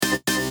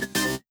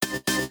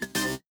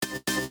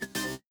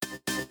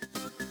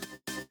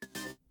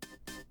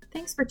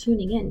Thanks for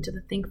tuning in to the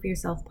Think for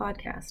Yourself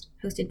podcast,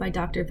 hosted by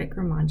Dr.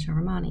 Vikram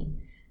Mancharamani.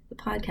 The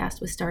podcast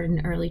was started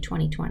in early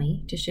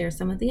 2020 to share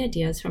some of the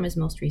ideas from his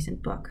most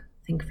recent book,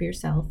 Think for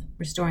Yourself,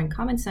 Restoring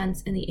Common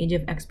Sense in the Age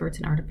of Experts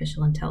in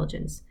Artificial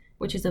Intelligence,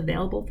 which is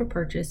available for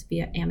purchase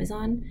via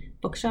Amazon,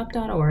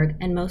 bookshop.org,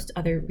 and most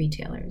other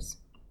retailers.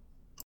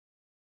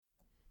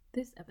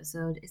 This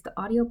episode is the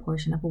audio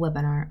portion of a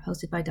webinar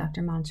hosted by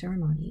Dr.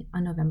 Mancharamani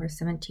on November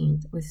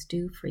 17th with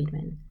Stu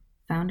Friedman,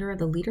 founder of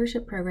the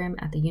Leadership Program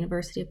at the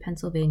University of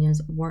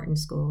Pennsylvania's Wharton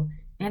School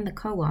and the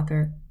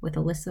co-author with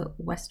Alyssa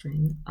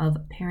Westring of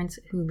Parents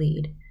Who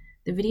Lead.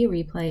 The video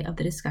replay of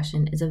the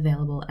discussion is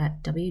available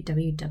at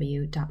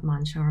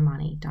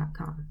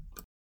www.mancharamani.com.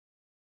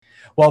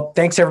 Well,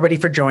 thanks everybody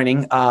for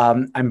joining.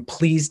 I'm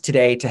pleased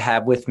today to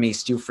have with me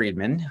Stu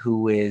Friedman,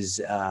 who is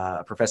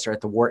a professor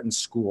at the Wharton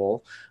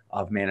School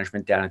of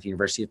Management down at the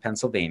University of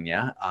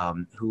Pennsylvania,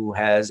 who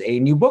has a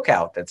new book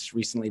out that's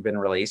recently been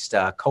released,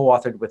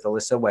 co-authored with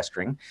Alyssa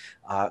Westring,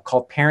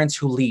 called Parents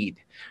Who Lead.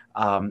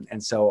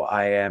 And so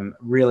I am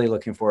really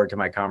looking forward to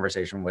my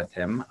conversation with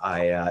him.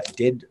 I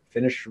did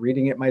finish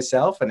reading it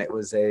myself, and it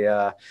was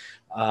a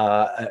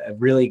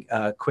really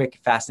quick,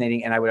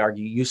 fascinating, and I would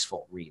argue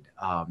useful read.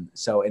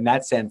 So in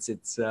that sense,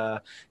 it's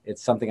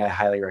something I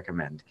highly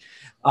recommend.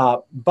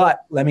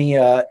 But let me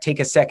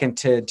take a second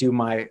to do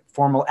my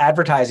formal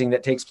advertising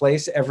that takes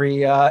place every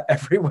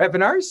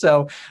webinar.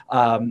 So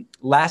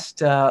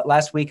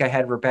last week I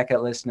had Rebecca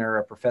Lissner,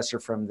 a professor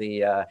from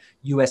the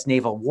U.S.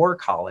 Naval War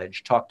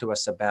College, talk to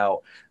us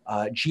about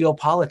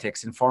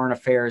geopolitics and foreign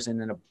affairs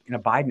in a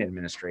Biden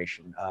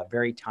administration.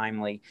 Very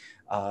timely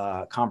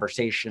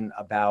conversation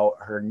about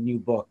her new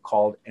book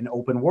called An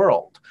Open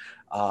World.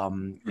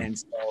 And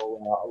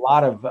so a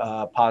lot of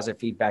positive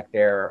feedback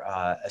there,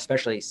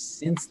 especially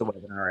since the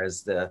webinar,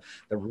 as the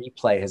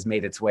replay has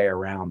made its way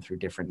around through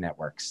different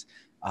networks.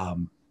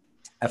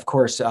 Of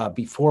course,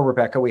 before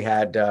Rebecca, we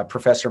had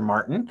Professor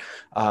Martin,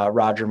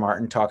 Roger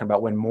Martin, talking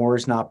about when more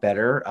is not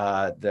better,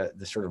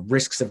 the sort of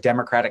risks of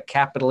democratic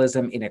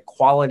capitalism,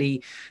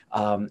 inequality,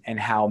 and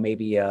how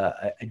maybe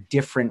a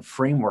different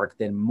framework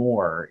than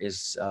more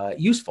is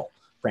useful,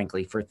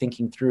 frankly, for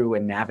thinking through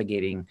and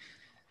navigating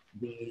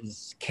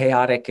these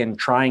chaotic and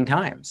trying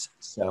times.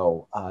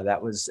 So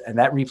that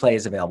replay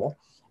is available.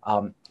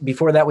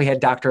 Before that, we had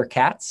Dr.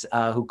 Katz,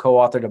 who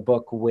co-authored a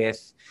book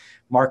with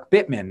Mark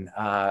Bittman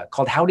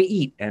called How to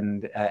Eat.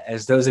 And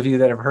as those of you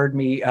that have heard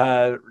me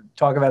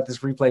talk about this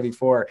replay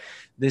before,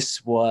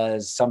 this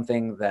was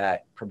something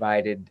that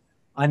provided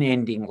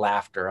unending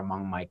laughter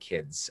among my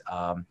kids.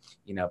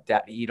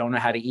 That you don't know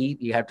how to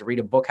eat, you have to read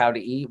a book, How to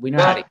Eat. We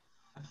know how to eat.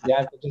 You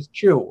have to just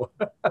chew.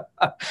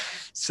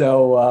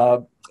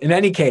 So in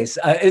any case,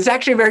 it's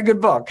actually a very good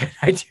book.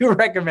 I do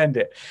recommend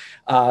it.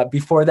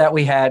 Before that,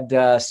 we had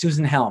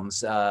Susan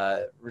Helms,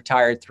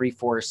 retired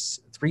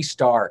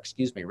three-star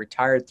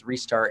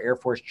Air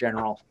Force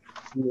general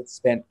who had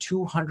spent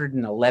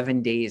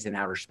 211 days in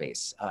outer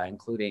space,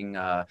 including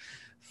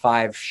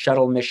 5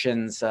 shuttle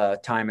missions,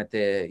 time at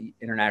the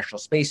International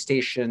Space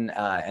Station.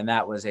 And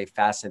that was a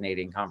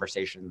fascinating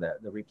conversation,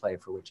 the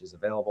replay for which is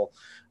available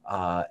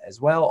as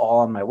well,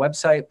 all on my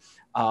website.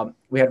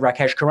 We had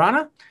Rakesh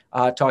Khurana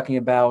talking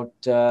about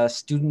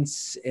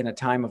students in a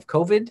time of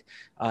COVID,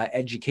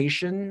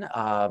 education,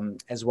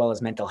 as well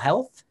as mental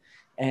health.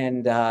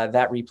 And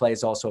that replay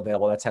is also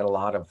available. That's had a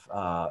lot of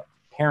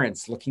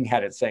parents looking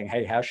at it saying,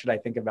 hey, how should I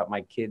think about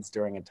my kids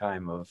during a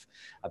time of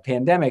a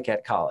pandemic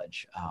at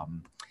college?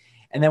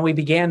 And then we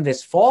began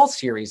this fall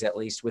series, at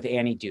least, with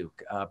Annie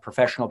Duke, a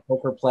professional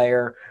poker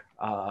player,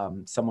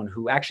 someone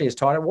who actually has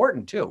taught at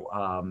Wharton too,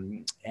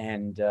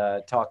 and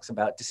talks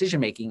about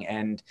decision-making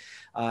and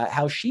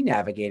how she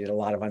navigated a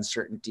lot of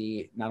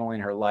uncertainty, not only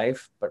in her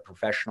life, but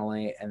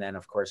professionally. And then,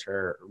 of course,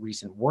 her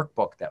recent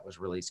workbook that was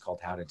released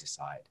called How to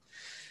Decide.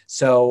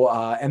 So,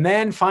 and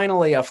then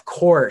finally, of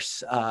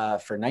course,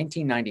 for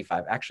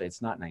 $19.95, actually,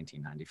 it's not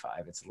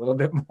 $19.95. It's a little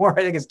bit more.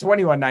 I think it's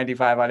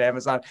 $21.95 on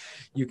Amazon.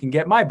 You can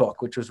get my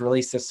book, which was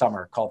released this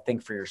summer, called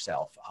Think for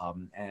Yourself,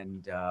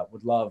 and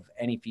would love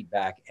any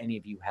feedback any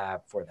of you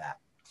have for that.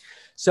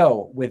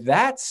 So with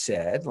that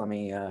said, let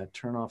me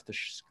turn off the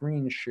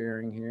screen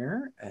sharing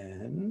here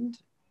and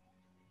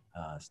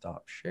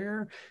stop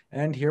share.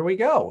 And here we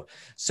go.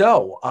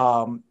 So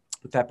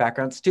with that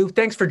background, Stu,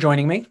 thanks for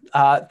joining me.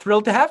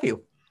 Thrilled to have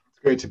you.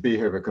 Great to be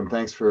here, Vikram.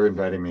 Thanks for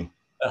inviting me.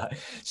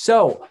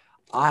 So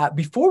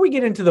before we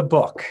get into the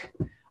book,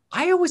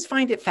 I always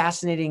find it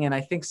fascinating, and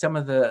I think some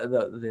of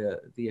the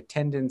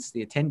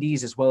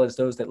attendees, as well as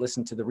those that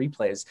listen to the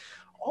replays,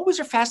 always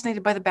are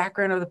fascinated by the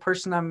background of the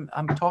person I'm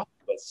talking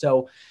with.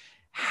 So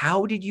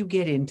how did you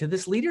get into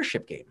this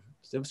leadership game?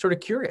 So I'm sort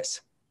of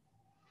curious.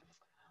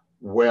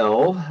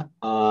 Well,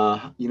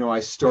 I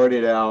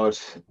started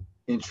out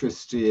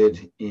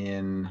interested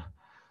in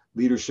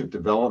leadership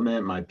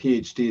development. My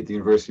PhD at the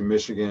University of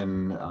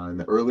Michigan in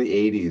the early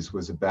 80s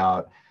was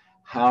about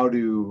how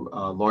do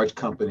large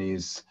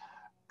companies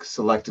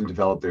select and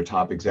develop their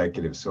top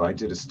executives. So I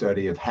did a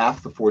study of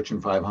half the Fortune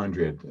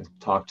 500,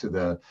 talked to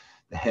the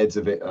heads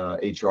of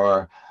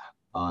HR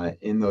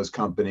in those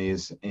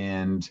companies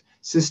and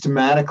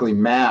systematically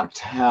mapped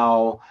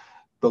how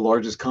the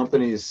largest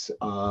companies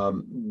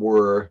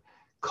were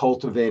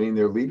cultivating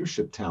their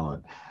leadership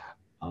talent.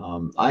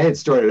 I had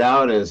started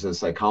out as a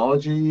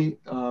psychology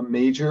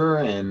major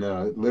and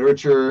a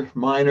literature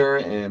minor,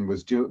 and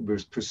was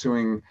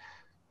pursuing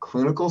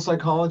clinical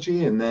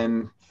psychology, and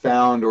then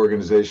found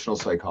organizational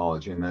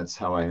psychology, and that's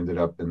how I ended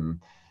up in.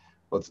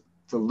 Well, it's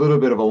a little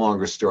bit of a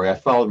longer story. I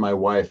followed my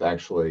wife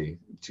actually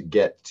to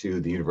get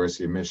to the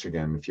University of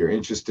Michigan. If you're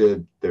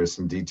interested, there's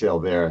some detail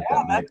there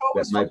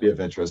that might be of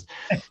interest.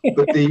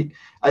 But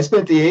I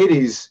spent the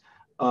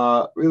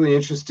 80s really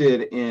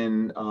interested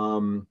in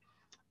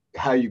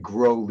how you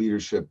grow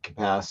leadership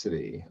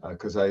capacity,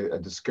 because I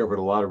discovered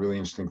a lot of really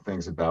interesting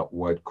things about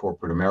what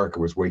corporate America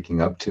was waking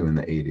up to in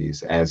the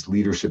 80s as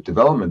leadership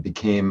development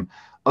became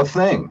a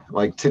thing.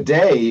 Like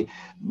today,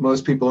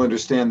 most people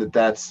understand that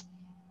that's,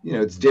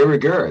 it's de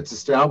rigueur. It's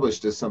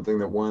established as something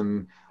that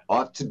one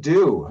ought to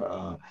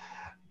do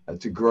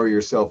to grow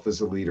yourself as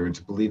a leader and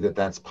to believe that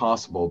that's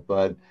possible.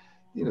 But,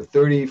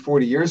 30,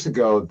 40 years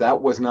ago, that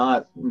was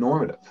not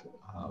normative.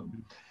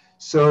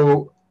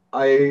 So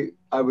I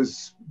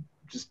was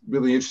just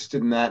really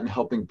interested in that and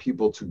helping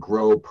people to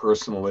grow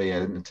personally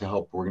and to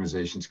help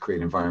organizations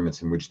create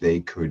environments in which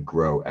they could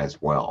grow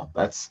as well.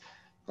 That's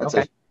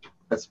okay.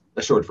 That's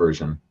a short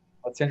version.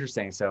 That's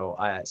interesting. So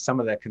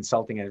some of the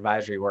consulting and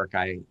advisory work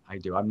I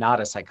do, I'm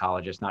not a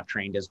psychologist, not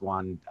trained as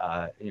one.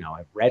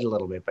 I've read a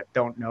little bit, but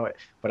don't know it.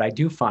 But I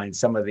do find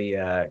some of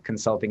the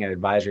consulting and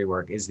advisory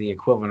work is the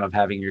equivalent of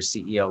having your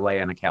CEO lay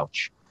on a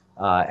couch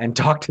and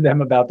talk to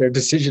them about their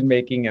decision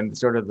making and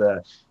sort of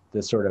the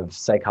sort of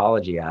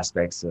psychology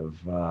aspects of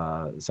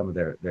some of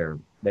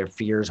their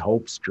fears,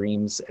 hopes,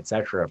 dreams,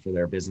 etc. for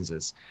their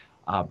businesses.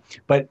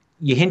 But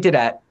you hinted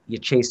at, you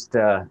chased,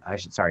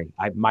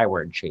 my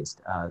word, chased.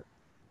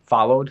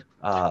 Followed,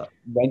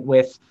 went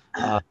with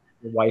your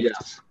wife.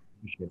 Yes.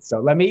 So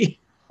let me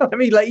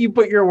let you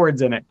put your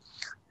words in it.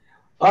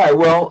 All right.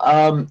 Well,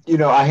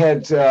 I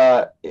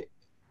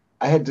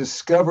had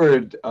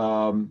discovered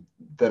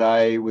that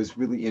I was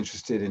really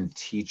interested in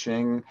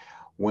teaching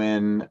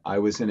when I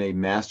was in a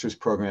master's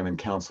program in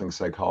counseling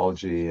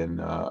psychology in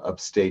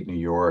upstate New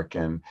York,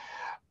 and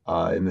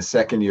in the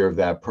second year of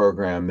that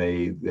program,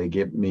 they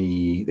gave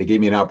me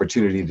an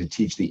opportunity to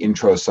teach the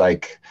intro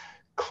psych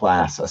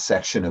class, a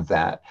section of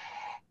that,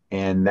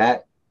 and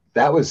that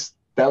was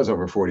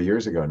over 40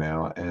 years ago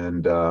now,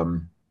 and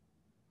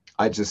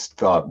I just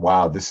thought,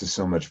 wow, this is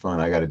so much fun.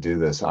 I got to do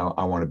this.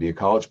 I want to be a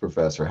college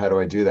professor. How do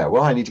I do that?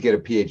 Well, I need to get a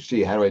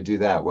PhD. How do I do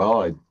that?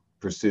 Well, I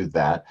pursued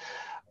that,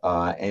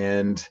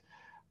 and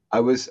I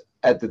was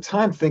at the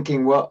time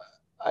thinking, well,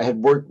 I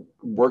had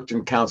worked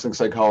in counseling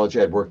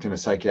psychology. I'd worked in a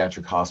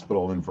psychiatric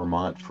hospital in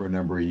Vermont for a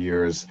number of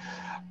years,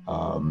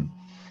 and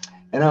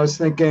I was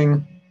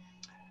thinking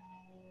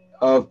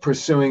of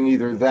pursuing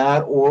either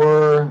that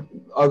or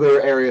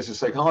other areas of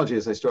psychology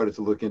as I started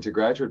to look into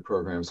graduate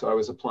programs. So I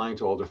was applying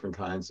to all different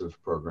kinds of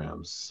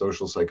programs: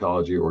 social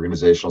psychology,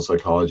 organizational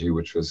psychology,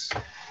 which was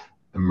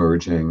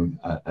emerging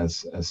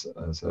as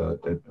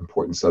an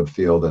important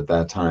subfield at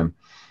that time,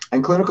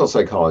 and clinical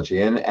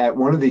psychology. And at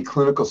one of the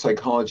clinical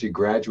psychology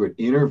graduate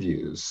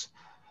interviews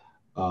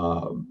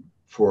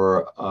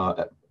for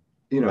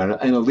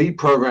an elite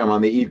program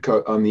on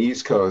the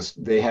East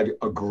Coast, they had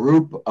a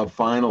group of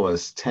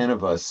finalists, 10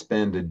 of us,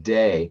 spend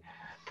a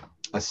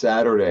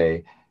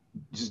Saturday,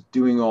 just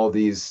doing all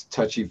these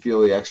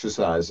touchy-feely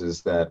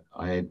exercises that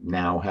I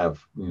now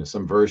have,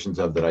 some versions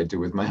of that I do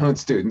with my own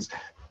students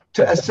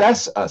to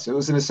assess us. It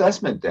was an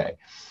assessment day.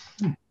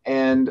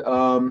 And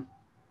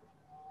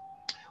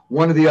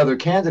one of the other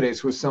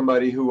candidates was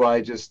somebody who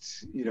I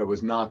just,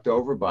 was knocked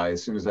over by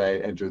as soon as I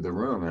entered the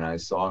room, and I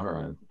saw her,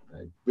 and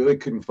I really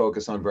couldn't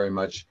focus on very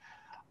much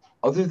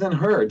other than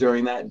her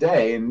during that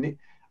day. And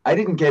I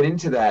didn't get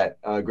into that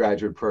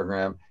graduate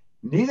program.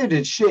 Neither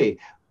did she,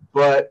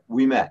 but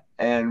we met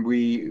and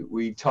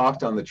we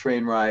talked on the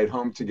train ride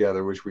home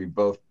together, which were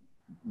both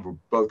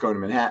going to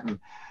Manhattan.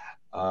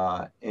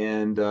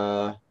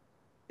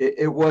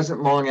 It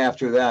wasn't long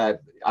after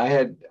that. I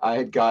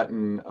had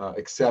gotten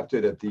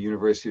accepted at the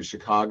University of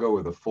Chicago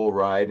with a full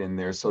ride in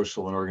their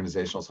social and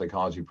organizational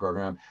psychology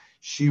program.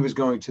 She was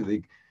going to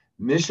the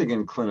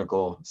Michigan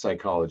Clinical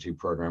Psychology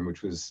program,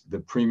 which was the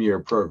premier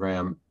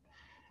program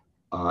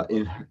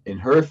in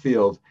her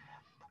field.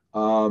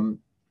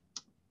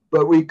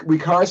 But we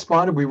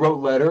corresponded. We wrote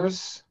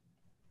letters.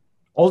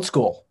 Old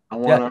school. I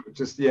want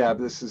to this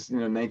is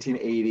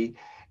 1980,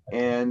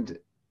 and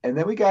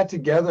then we got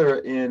together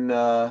in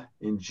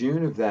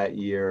June of that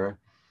year.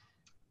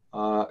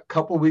 A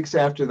couple of weeks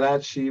after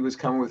that, she was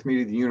coming with me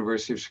to the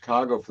University of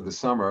Chicago for the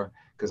summer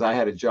because I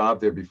had a job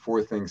there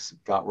before things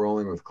got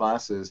rolling with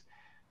classes.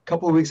 A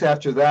couple of weeks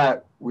after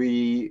that,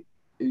 we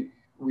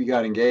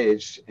got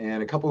engaged,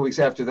 and a couple of weeks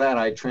after that,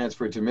 I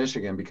transferred to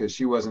Michigan because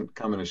she wasn't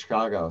coming to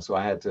Chicago, so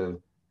I had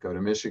to go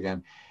to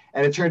Michigan.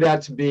 And it turned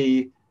out to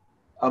be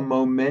a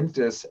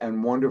momentous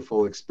and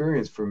wonderful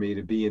experience for me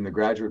to be in the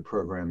graduate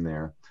program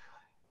there.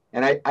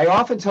 And I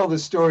often tell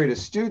this story to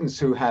students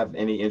who have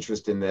any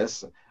interest in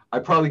this.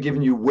 I've probably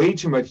given you way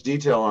too much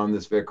detail on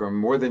this, Vikram,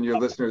 more than your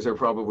listeners are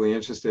probably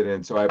interested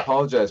in. So I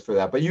apologize for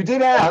that. But you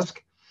did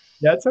ask.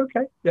 That's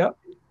okay. Yeah.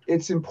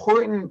 It's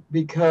important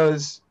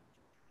because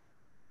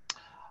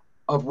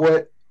of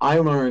what I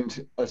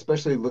learned,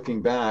 especially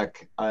looking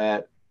back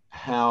at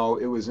how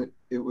it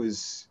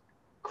was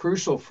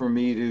crucial for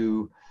me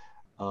to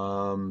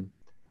um,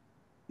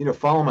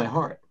 follow my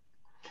heart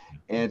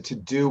and to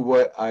do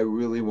what I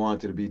really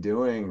wanted to be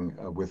doing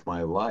with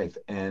my life.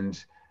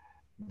 And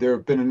there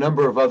have been a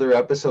number of other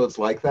episodes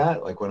like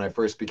that, like when I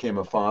first became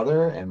a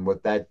father and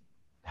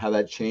how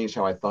that changed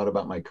how I thought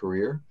about my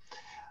career.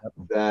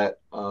 That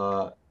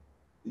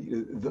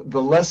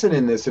the lesson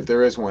in this, if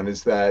there is one,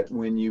 is that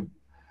when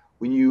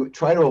you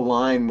try to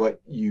align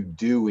what you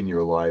do in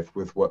your life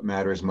with what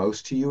matters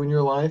most to you in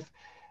your life,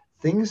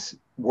 things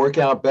work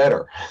out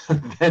better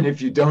than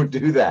if you don't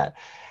do that.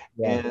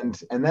 Yeah.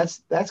 And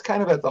that's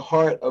kind of at the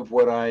heart of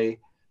what I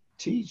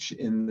teach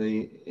in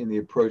the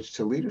approach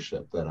to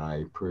leadership that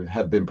I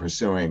have been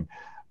pursuing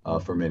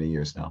for many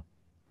years now.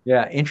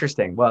 Yeah,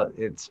 interesting. Well,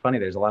 it's funny.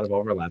 There's a lot of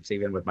overlaps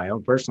even with my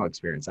own personal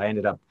experience. I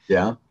ended up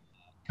Yeah.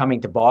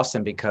 coming to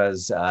Boston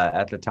because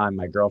at the time,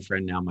 my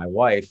girlfriend, now my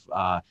wife,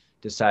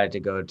 decided to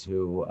go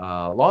to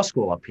law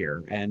school up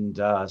here. And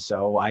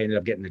so I ended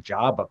up getting a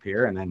job up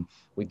here, and then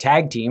we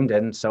tag teamed.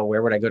 And so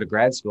where would I go to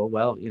grad school?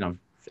 Well,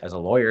 as a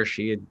lawyer,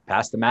 she had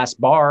passed the Mass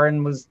bar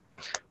and was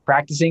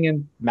practicing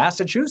in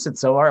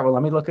Massachusetts. So, all right, well,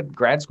 let me look at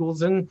grad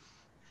schools in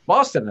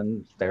Boston,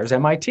 and there's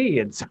MIT.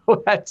 And so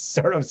that's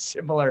sort of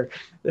similar.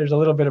 There's a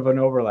little bit of an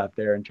overlap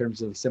there in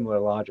terms of similar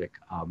logic.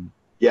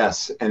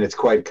 Yes, and it's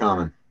quite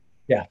common.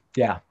 Yeah,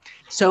 yeah.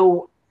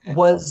 So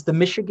was the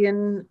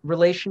Michigan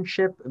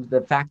relationship,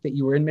 the fact that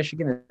you were in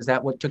Michigan, is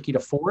that what took you to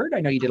Ford?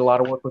 I know you did a lot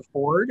of work with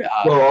Ford.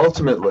 Well,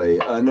 ultimately,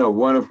 no.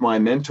 One of my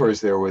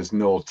mentors there was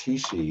Noel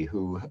Tichy,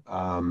 who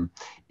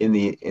in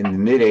the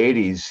mid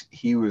 '80s,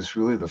 he was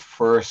really the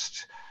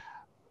first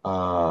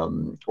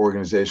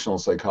organizational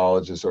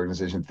psychologist,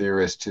 organization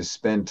theorist to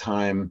spend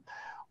time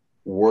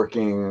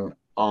working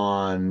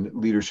on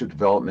leadership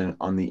development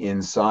on the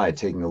inside,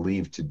 taking a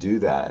leave to do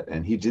that.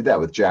 And he did that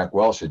with Jack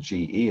Welch at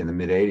GE in the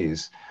mid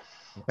 '80s.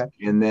 Okay.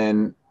 And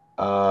then,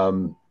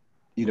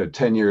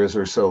 10 years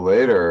or so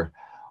later,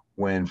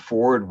 when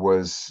Ford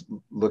was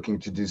looking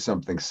to do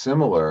something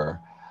similar,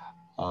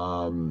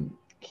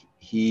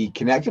 he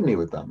connected me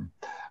with them.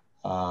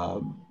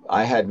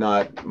 I had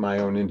not my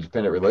own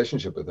independent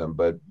relationship with them,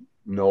 but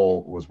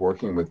Noel was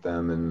working with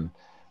them, and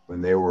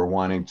when they were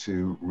wanting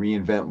to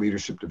reinvent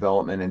leadership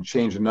development and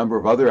change a number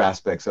of other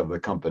aspects of the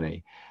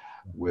company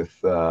with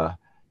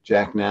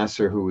Jack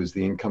Nasser, who was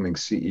the incoming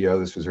CEO.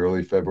 This was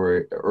early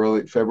February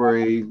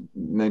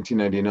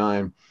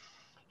 1999.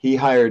 He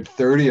hired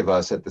 30 of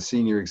us at the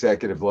senior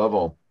executive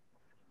level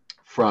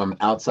from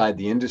outside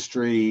the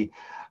industry,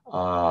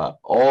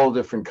 all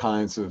different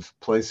kinds of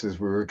places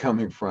we were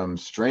coming from. A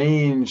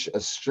strange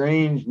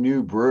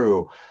new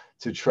brew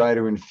to try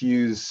to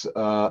infuse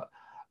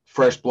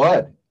fresh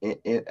blood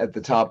at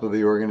the top of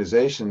the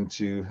organization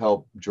to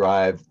help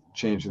drive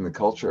change in the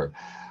culture.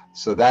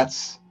 So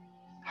that's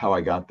how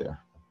I got there.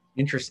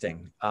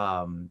 Interesting.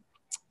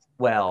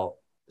 Well,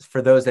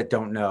 for those that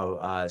don't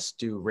know,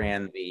 Stu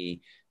ran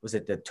was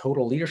it the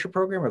Total Leadership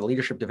Program or the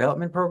Leadership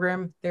Development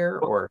Program there?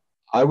 Or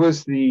I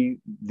was the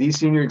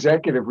senior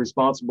executive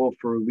responsible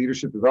for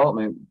leadership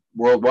development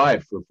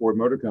worldwide for Ford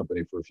Motor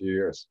Company for a few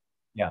years.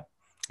 Yeah,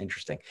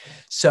 interesting.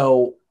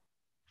 So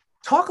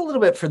talk a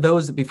little bit for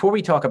those, before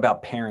we talk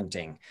about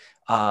parenting,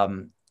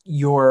 the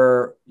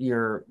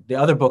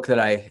other book that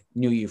I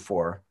knew you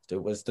for,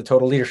 it was the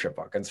Total Leadership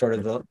book, and sort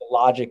of the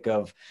logic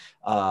of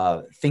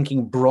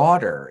thinking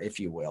broader,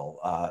 if you will,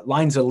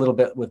 lines a little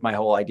bit with my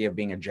whole idea of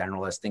being a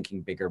generalist,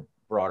 thinking bigger,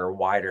 broader,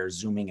 wider,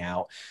 zooming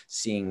out,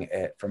 seeing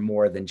it from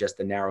more than just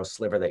the narrow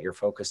sliver that you're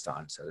focused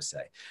on, so to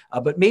say.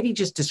 But maybe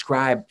just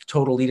describe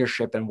Total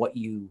Leadership and what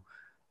you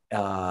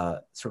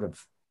sort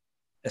of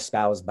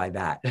espoused by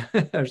that,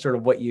 or sort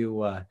of what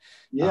you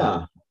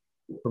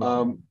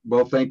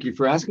well, thank you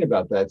for asking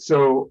about that.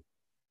 So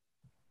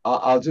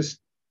I'll just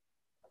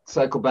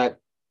cycle back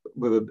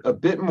with a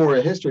bit more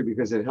history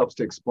because it helps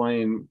to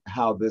explain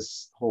how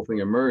this whole thing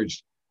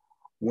emerged.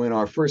 When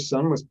our first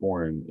son was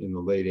born in the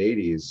late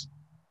 '80s,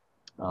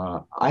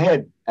 I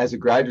had, as a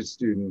graduate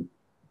student,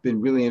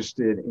 been really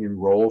interested in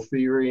role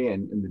theory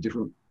and the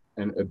different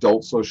and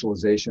adult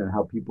socialization and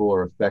how people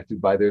are affected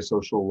by their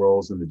social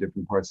roles in the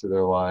different parts of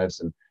their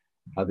lives and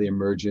how they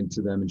emerge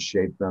into them and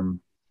shape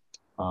them.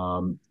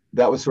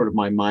 That was sort of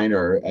my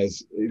minor,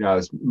 as I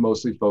was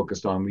mostly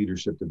focused on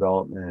leadership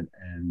development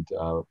and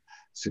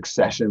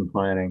succession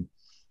planning,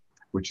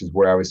 which is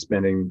where I was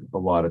spending a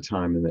lot of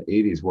time in the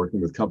 '80s working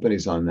with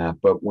companies on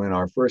that. But when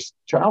our first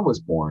child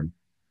was born,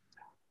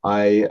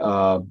 I,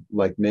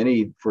 like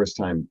many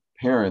first-time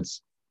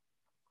parents,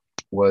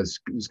 was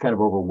kind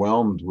of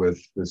overwhelmed with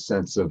the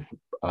sense of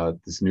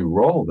this new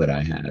role that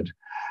I had,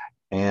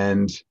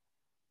 and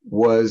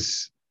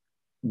was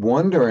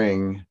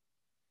wondering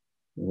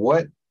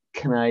what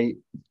can I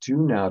do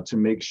now to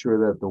make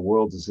sure that the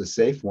world is a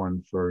safe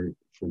one for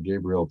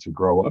Gabriel to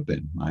grow up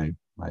in,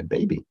 my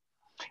baby?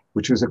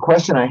 Which was a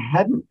question I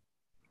hadn't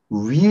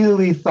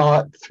really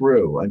thought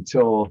through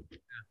until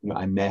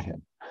I met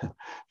him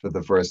for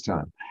the first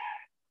time.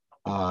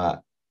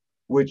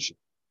 Which,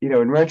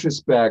 in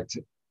retrospect,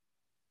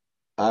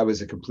 I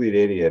was a complete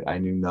idiot. I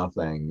knew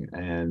nothing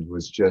and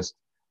was just,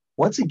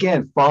 once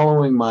again,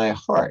 following my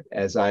heart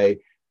as I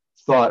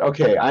thought,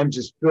 okay, I'm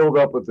just filled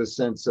up with the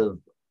sense of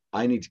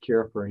I need to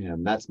care for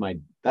him. That's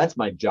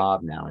my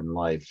job now in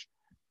life.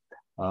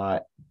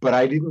 But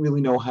I didn't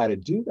really know how to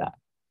do that.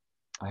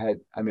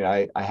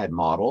 I had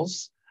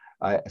models.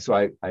 So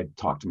I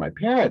talked to my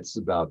parents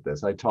about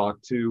this. I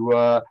talked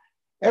to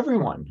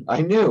everyone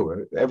I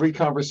knew. Every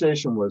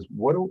conversation was,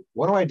 what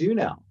do I do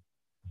now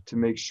to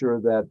make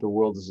sure that the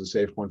world is a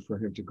safe one for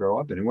him to grow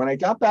up in? And when I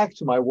got back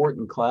to my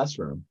Wharton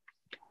classroom,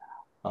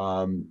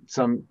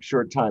 some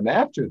short time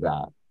after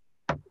that,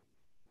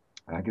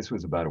 I guess it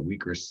was about a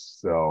week or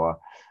so,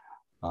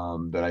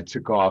 that I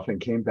took off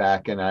and came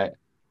back, and I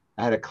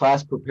had a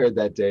class prepared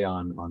that day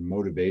on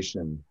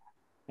motivation.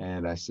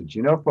 And I said,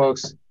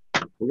 folks,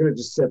 we're going to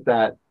just set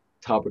that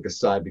topic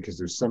aside because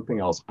there's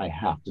something else I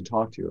have to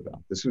talk to you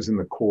about. This was in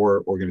the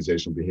core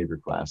organizational behavior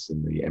class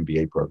in the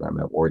MBA program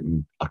at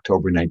Wharton,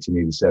 October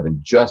 1987,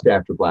 just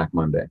after Black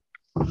Monday.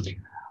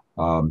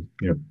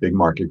 Big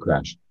market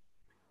crash.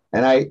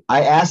 And I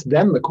asked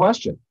them the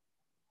question,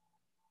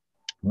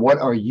 what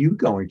are you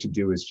going to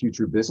do as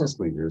future business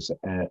leaders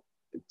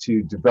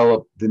to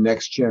develop the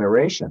next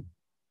generation?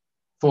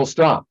 Full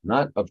stop,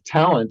 not of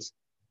talent,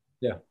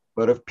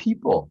 but of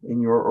people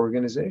in your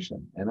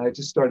organization. And I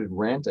just started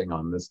ranting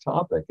on this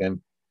topic and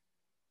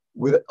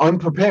with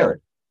unprepared.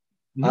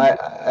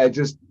 Mm-hmm. I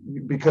just,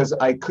 because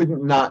I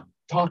couldn't not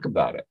talk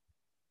about it.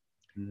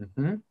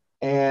 Mm-hmm.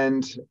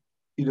 And,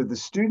 the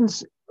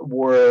students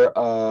were,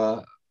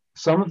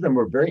 some of them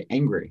were very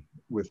angry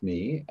with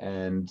me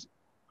and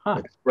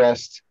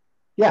expressed,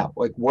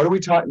 what are we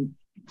talking?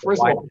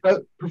 First of all,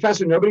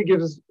 Professor, nobody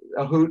gives us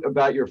a hoot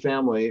about your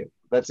family.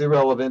 That's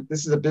irrelevant.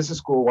 This is a business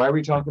school. Why are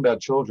we talking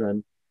about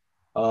children?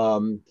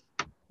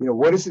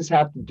 What does this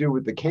have to do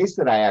with the case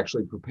that I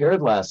actually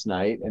prepared last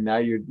night? And now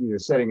you're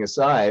setting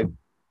aside.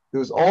 There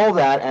was all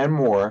that and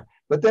more.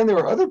 But then there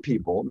were other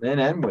people, men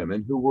and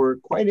women, who were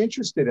quite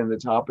interested in the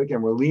topic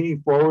and were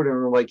leaning forward and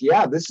were like,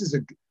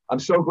 I'm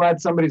so glad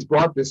somebody's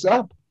brought this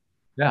up.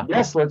 Yeah.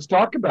 Yes, let's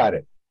talk about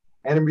it.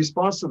 And in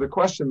response to the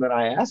question that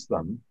I asked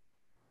them,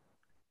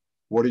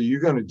 what are you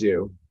going to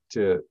do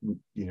to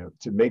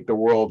make the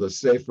world a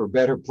safer,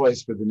 better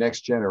place for the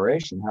next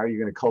generation? How are you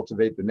going to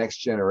cultivate the next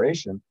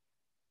generation?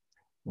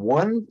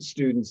 One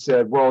student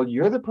said, well,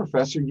 you're the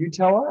professor, you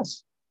tell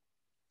us.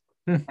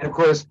 And of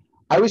course,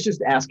 I was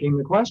just asking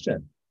the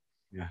question,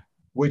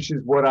 which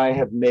is what I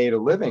have made a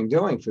living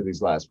doing for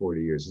these last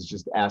 40 years, is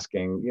just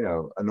asking,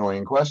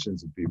 annoying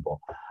questions of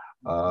people.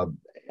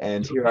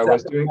 And here I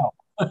was doing,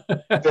 say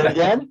it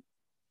again?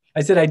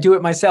 I said, I do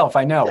it myself.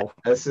 I know.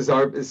 This is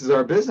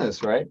our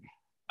business, right?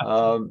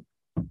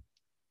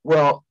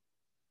 Well,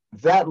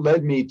 that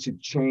led me to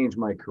change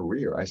my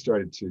career. I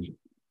started to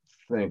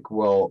think,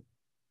 well,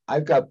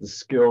 I've got the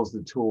skills,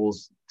 the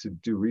tools to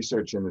do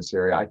research in this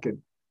area. I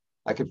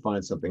could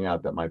find something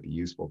out that might be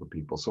useful to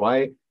people. So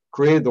I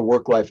created the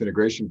Work-Life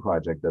Integration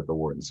Project at the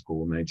Wharton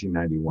School in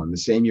 1991. The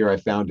same year I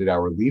founded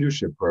our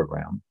leadership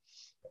program,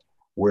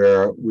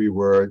 where we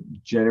were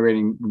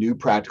generating new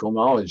practical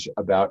knowledge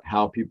about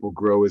how people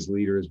grow as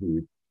leaders. We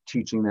were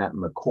teaching that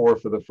in the core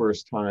for the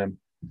first time,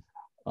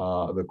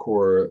 the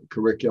core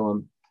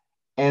curriculum.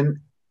 And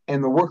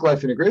the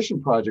Work-Life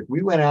Integration Project,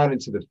 we went out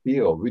into the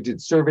field. We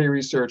did survey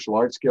research,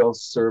 large-scale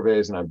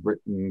surveys, and I've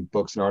written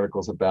books and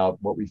articles about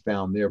what we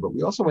found there. But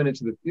we also went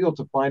into the field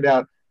to find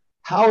out,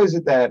 how is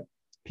it that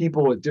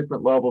people at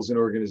different levels in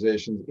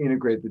organizations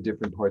integrate the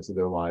different parts of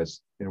their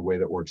lives in a way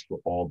that works for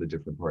all the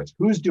different parts?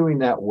 Who's doing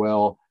that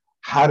well?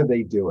 How do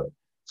they do it?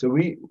 So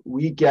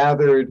we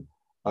gathered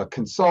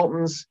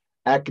consultants,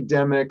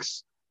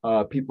 academics,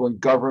 people in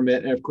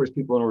government, and of course,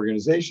 people in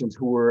organizations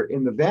who were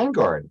in the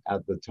vanguard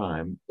at the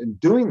time in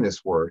doing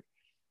this work.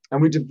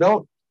 And we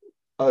developed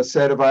a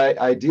set of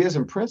ideas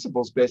and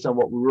principles based on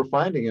what we were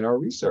finding in our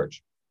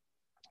research.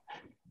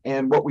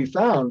 And what we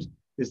found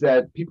is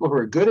that people who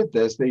are good at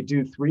this, they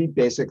do three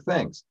basic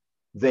things.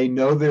 They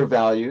know their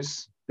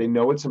values. They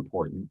know what's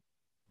important.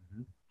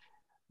 Mm-hmm.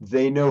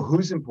 They know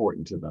who's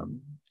important to them.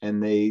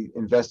 And they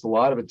invest a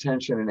lot of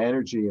attention and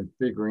energy in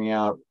figuring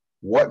out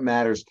what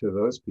matters to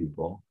those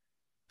people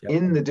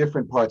in the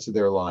different parts of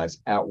their lives,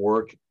 at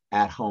work,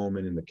 at home,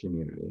 and in the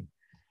community.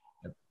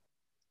 Yep.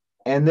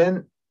 And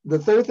then the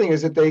third thing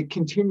is that they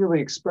continually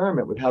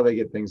experiment with how they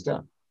get things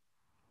done.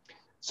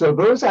 So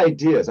those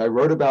ideas, I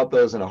wrote about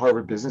those in a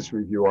Harvard Business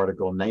Review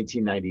article in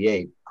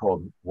 1998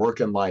 called Work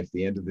and Life,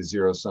 the End of the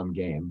Zero-Sum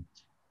Game.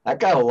 That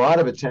got a lot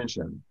of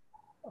attention.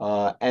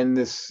 And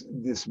this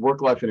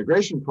Work-Life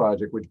Integration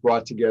Project, which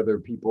brought together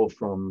people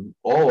from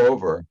all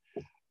over,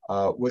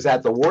 was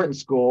at the Wharton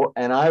School.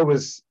 And I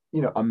was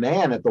a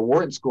man at the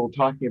Wharton School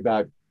talking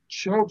about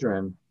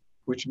children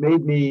which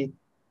made me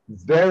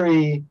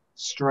very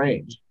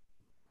strange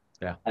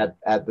Yeah.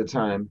 at the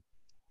time.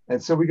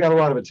 And so we got a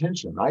lot of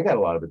attention. I got a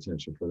lot of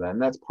attention for that.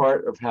 And that's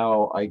part of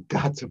how I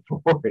got to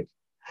Ford,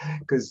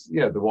 because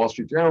the Wall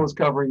Street Journal was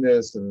covering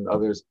this and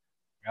others.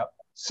 Yep.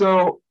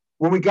 So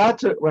when I got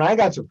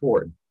to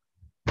Ford,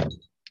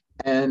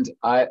 and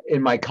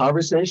in my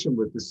conversation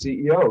with the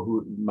CEO,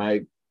 who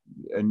my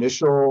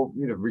initial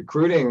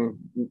recruiting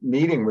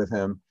meeting with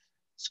him,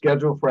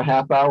 scheduled for a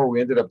half hour, we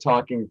ended up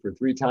talking for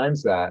 3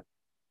 times that.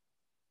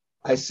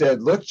 I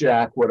said, look,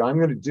 Jack, what I'm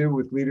going to do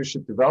with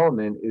leadership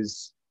development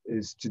is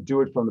to do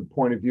it from the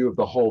point of view of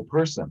the whole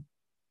person.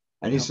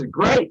 And he said,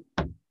 great,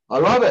 I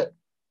love it.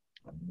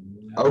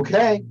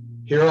 Okay,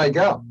 here I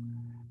go.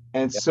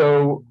 And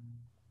so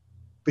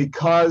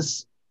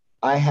because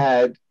I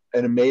had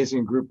an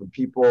amazing group of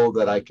people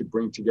that I could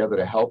bring together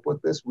to help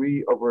with this,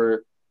 we,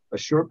 over a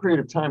short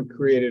period of time,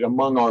 created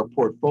among our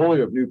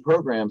portfolio of new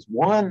programs,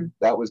 one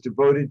that was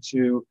devoted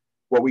to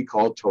what we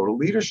called total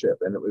leadership.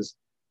 And it was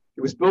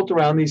built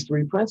around these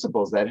 3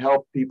 principles that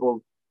help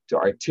people to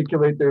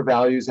articulate their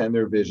values and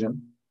their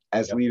vision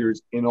as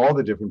leaders in all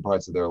the different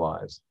parts of their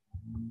lives,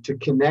 to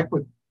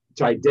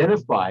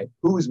identify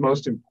who is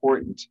most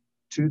important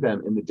to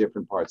them in the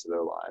different parts of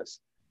their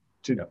lives,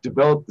 to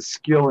develop the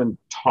skill in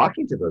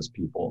talking to those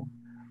people,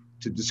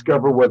 to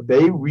discover what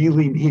they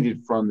really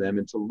needed from them,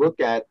 and to look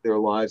at their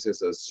lives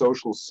as a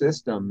social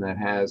system that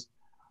has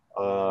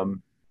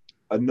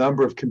a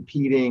number of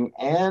competing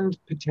and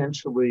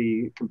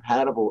potentially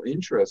compatible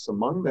interests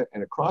among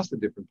and across the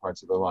different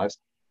parts of their lives,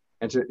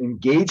 and to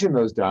engage in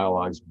those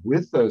dialogues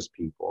with those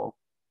people.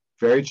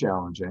 Very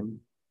challenging,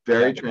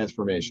 very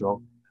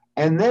transformational.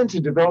 And then to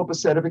develop a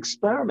set of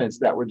experiments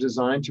that were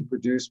designed to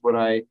produce what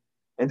I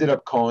ended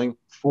up calling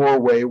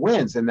 4-way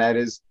wins. And that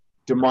is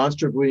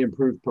demonstrably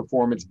improved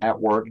performance at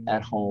work,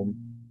 at home,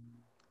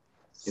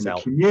 in the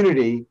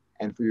community,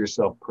 and for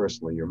yourself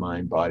personally, your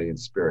mind, body, and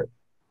spirit.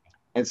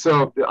 And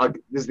so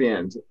this is the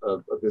end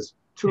of this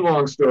too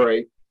long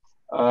story.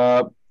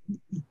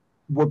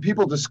 What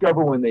people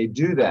discover when they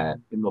do that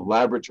in the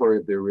laboratory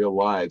of their real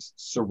lives,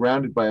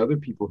 surrounded by other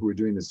people who are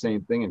doing the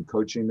same thing and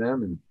coaching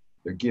them, and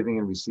they're giving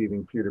and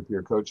receiving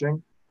peer-to-peer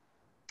coaching,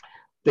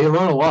 they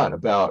learn a lot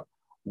about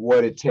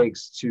what it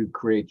takes to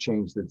create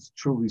change that's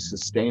truly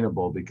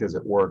sustainable, because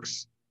it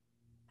works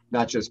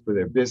not just for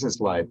their business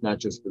life, not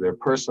just for their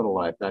personal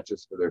life, not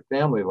just for their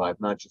family life,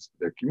 not just for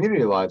their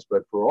community lives,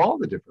 but for all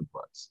the different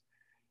parts.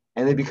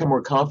 And they become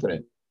more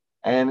confident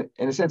and,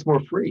 in a sense, more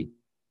free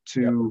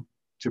to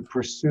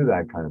pursue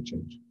that kind of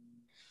change.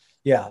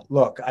 Yeah,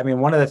 look, I mean,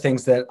 one of the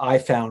things that I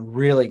found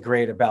really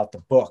great about the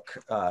book,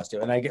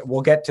 Stu, and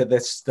we'll get to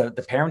this, the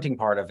parenting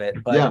part of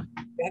it, but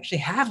you actually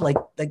have like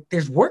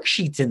there's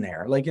worksheets in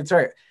there. Like, it's all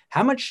right,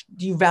 how much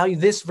do you value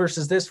this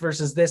versus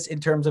this in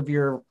terms of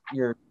your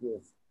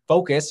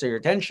focus or your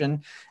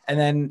attention, and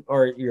then,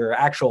 or your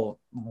actual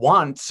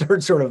wants or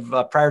sort of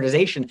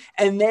prioritization,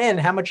 and then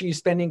how much are you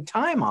spending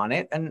time on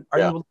it, and are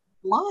you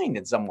aligned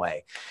in some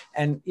way?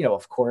 And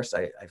of course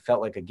I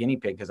felt like a guinea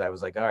pig, because I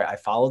was like, all right, I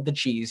followed the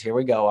cheese, here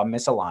we go, I'm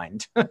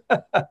misaligned.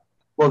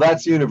 Well,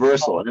 that's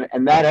universal.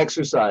 And that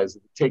exercise,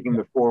 taking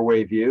the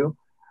 4-way view,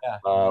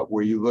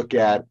 where you look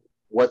at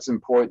what's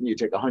important, you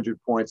take 100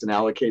 points and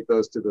allocate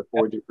those to the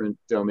 4 different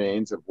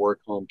domains of work,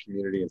 home,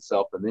 community, and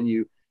self, and then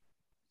you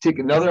take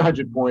another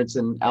 100 points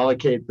and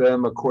allocate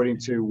them according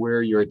to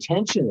where your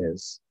attention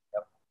is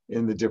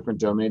in the different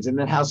domains, and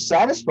then how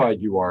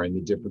satisfied you are in the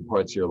different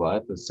parts of your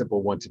life, a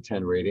simple 1 to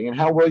 10 rating, and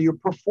how well you're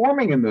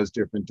performing in those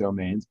different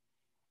domains.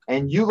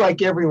 And you,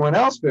 like everyone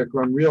else,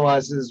 Vikram,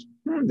 realizes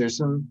there's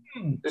some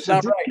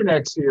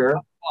disconnects here.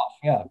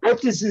 Yeah.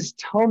 What does this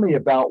tell me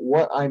about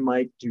what I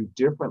might do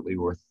differently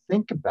or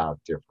think about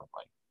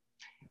differently?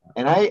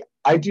 And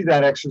I do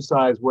that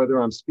exercise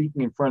whether I'm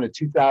speaking in front of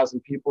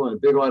 2,000 people in a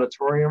big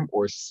auditorium,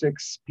 or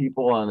 6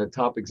 people on a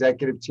top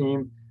executive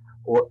team,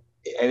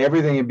 and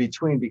everything in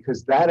between,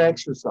 because that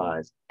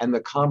exercise and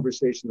the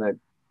conversation that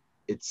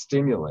it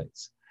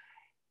stimulates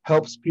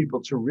helps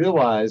people to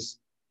realize,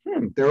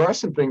 there are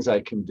some things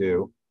I can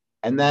do.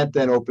 And that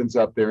then opens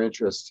up their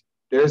interest.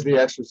 There's the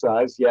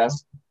exercise.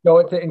 Yes. Show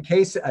it in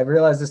case I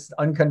realize this is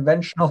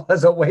unconventional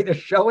as a way to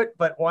show it,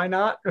 but why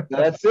not?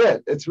 That's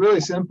it. It's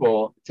really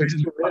simple. It takes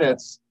 2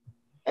 minutes,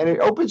 and it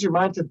opens your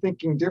mind to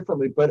thinking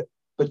differently. But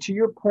to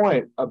your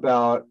point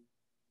about,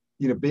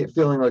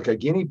 feeling like a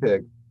guinea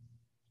pig,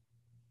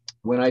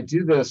 when I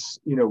do this,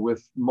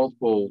 with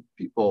multiple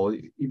people,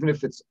 even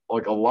if it's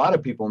like a lot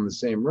of people in the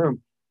same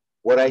room,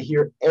 what I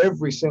hear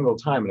every single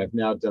time, and I've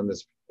now done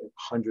this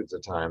hundreds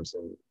of times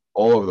and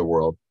all over the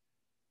world,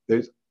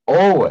 there's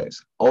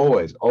always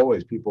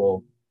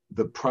people,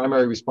 the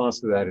primary response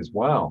to that is,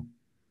 wow,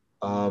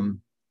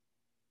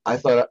 I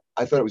thought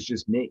it was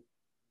just me.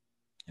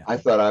 Yeah. I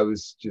thought I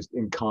was just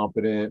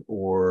incompetent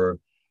or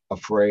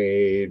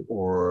afraid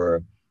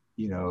or,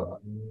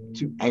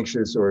 too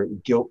anxious or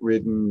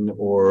guilt-ridden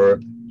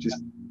or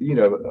just,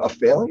 a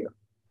failure.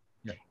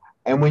 Yeah.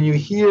 And when you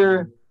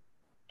hear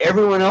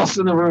everyone else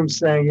in the room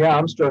saying, yeah,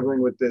 I'm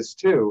struggling with this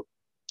too,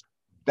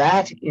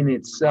 that in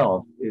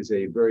itself is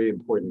a very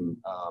important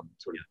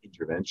sort of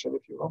intervention,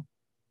 if you will.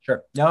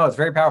 Sure. No, it's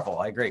very powerful.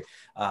 I agree.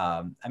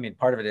 I mean,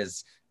 part of it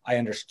is I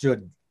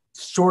understood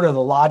sort of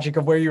the logic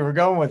of where you were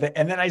going with it.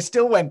 And then I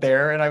still went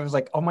there and I was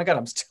like, oh my God,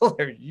 I'm still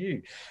there.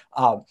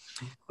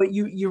 But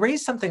you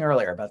raised something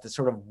earlier about the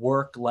sort of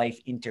work-life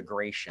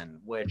integration,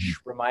 which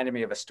reminded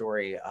me of a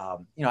story.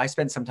 I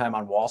spent some time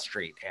on Wall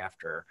Street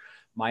after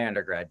my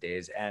undergrad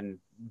days, and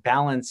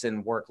balance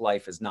in work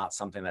life is not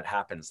something that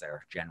happens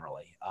there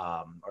generally,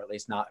 or at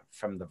least not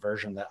from the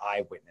version that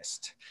I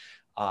witnessed.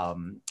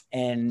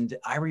 And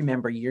I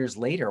remember years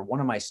later, one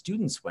of my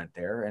students went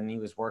there and he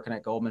was working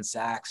at Goldman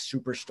Sachs,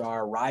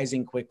 superstar,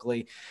 rising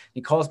quickly.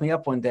 He calls me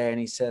up one day and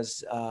he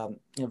says,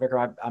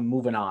 Vikram, I'm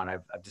moving on.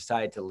 I've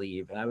decided to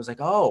leave. And I was like,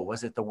 oh,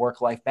 was it the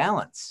work-life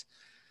balance?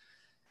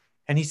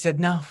 And he said,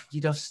 no,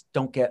 you just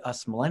don't get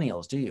us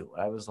millennials, do you?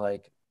 I was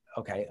like,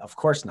 okay, of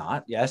course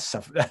not. Yes,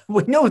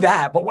 we know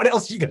that, but what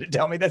else are you going to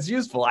tell me that's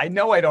useful? I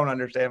know I don't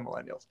understand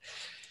millennials.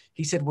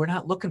 He said, we're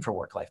not looking for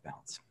work-life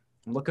balance.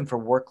 I'm looking for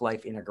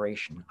work-life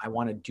integration. I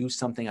want to do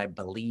something I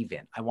believe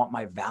in. I want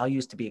my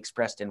values to be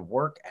expressed in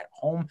work, at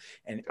home,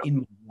 and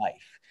in my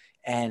life.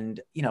 And,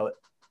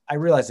 I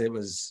realized it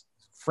was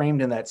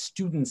framed in that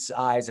student's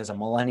eyes as a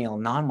millennial,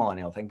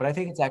 non-millennial thing, but I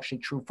think it's actually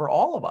true for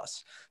all of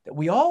us, that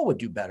we all would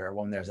do better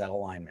when there's that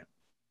alignment.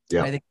 Yeah.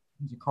 And I think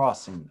it comes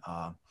across in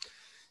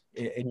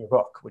your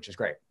book, which is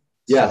great.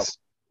 Yes. So,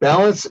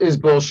 balance is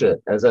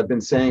bullshit, as I've been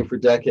saying for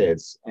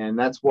decades. And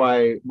that's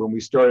why when we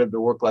started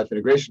the Work-Life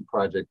Integration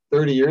Project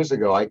 30 years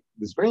ago, I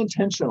was very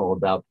intentional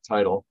about the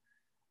title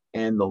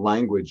and the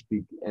language.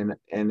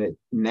 And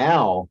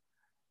now,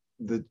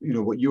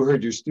 what you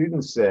heard your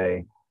students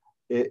say,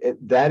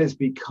 that has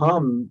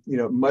become,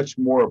 much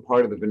more a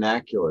part of the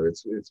vernacular.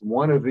 It's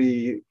one of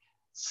the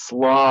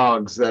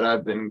slogs that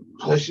I've been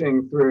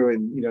pushing through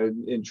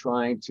and, in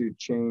trying to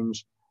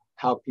change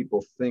how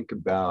people think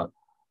about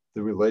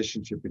the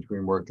relationship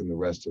between work and the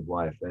rest of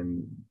life.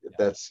 And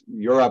that's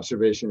your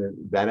observation.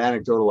 That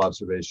anecdotal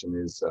observation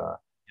is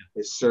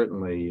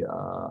certainly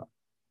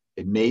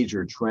a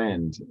major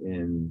trend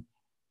in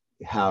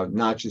how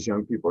not just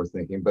young people are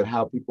thinking, but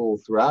how people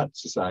throughout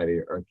society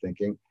are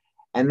thinking.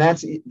 And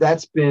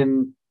that's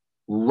been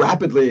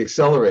rapidly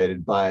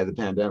accelerated by the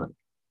pandemic.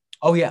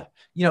 Oh yeah.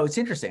 It's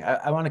interesting.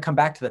 I want to come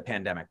back to the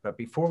pandemic, but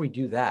before we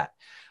do that,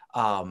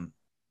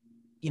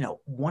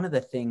 one of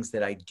the things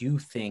that I do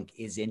think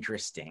is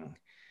interesting,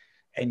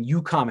 and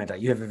you comment on,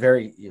 you have a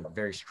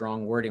very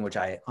strong wording, which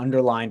I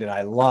underlined and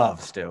I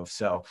love, Stu.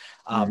 So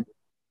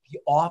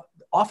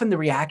often the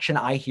reaction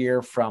I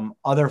hear from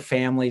other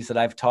families that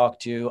I've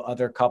talked to,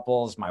 other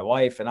couples, my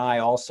wife and I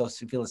also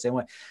feel the same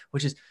way,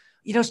 which is,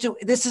 Stu,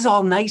 this is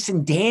all nice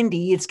and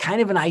dandy. It's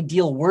kind of an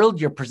ideal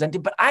world you're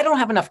presenting, but I don't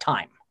have enough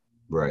time.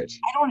 Right.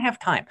 I don't have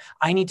time.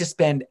 I need to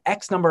spend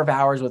X number of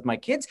hours with my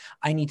kids.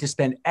 I need to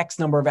spend X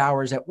number of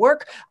hours at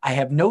work. I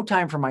have no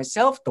time for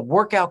myself. The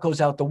workout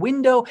goes out the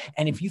window.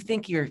 And if you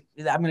think I'm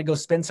going to go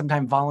spend some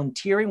time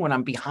volunteering when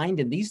I'm behind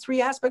in these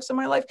three aspects of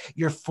my life,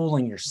 you're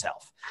fooling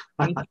yourself.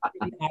 It's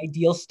an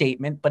ideal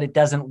statement, but it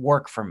doesn't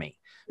work for me.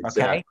 Okay.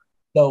 Exactly.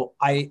 So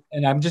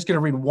I'm just going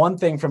to read one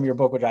thing from your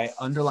book, which I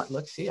underlined.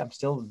 Let's see, I'm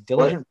still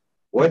diligent.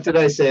 What did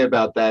I say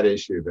about that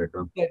issue,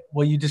 Vikram?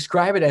 Well, you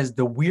describe it as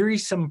the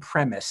wearisome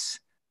premise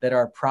that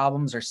our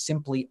problems are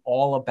simply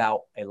all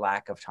about a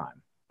lack of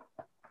time.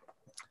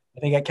 I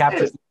think it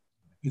captures.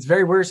 It's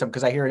very wearisome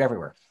because I hear it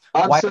everywhere.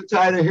 I'm so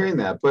tired of hearing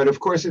that, but of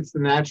course it's the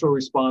natural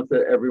response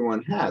that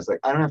everyone has. Like,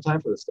 I don't have time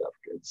for this stuff.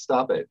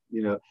 Stop it.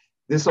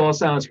 This all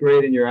sounds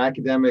great in your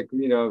academic,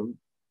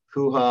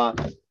 hoo-ha,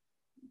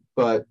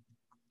 but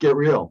get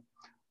real.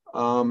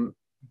 And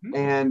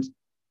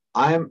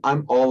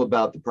I'm all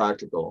about the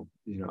practical.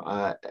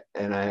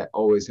 I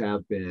always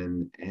have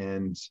been,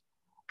 and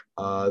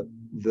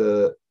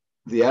the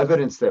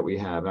evidence that we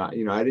have, I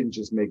didn't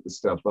just make this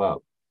stuff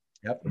up.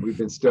 Yep. We've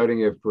been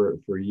studying it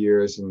for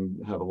years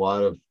and have a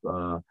lot of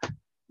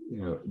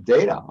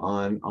data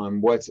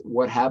on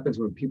what happens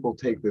when people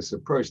take this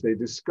approach. They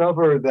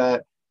discover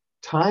that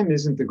time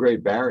isn't the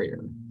great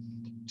barrier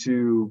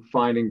to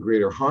finding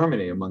greater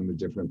harmony among the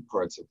different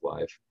parts of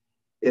life.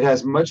 It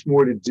has much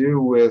more to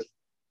do with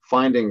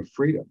finding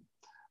freedom.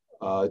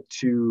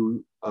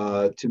 To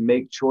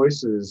make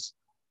choices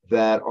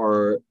that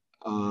are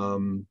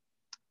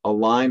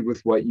aligned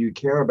with what you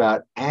care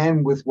about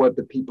and with what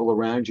the people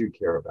around you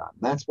care about.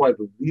 And that's why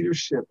the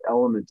leadership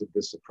element of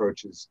this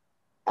approach is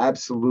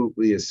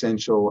absolutely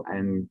essential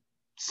and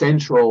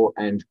central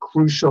and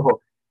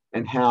crucial,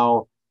 and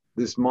how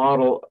this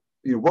model,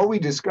 what we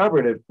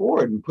discovered at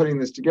Ford in putting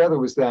this together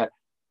was that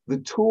the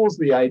tools,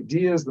 the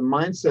ideas, the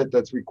mindset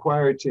that's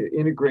required to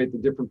integrate the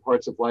different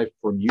parts of life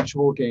for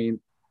mutual gain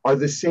are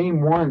the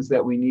same ones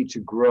that we need to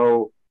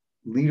grow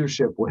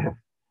leadership with.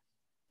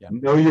 Yeah.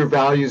 Know your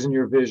values and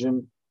your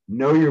vision,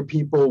 know your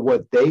people,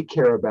 what they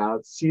care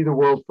about, see the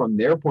world from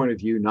their point of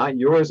view, not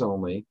yours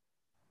only,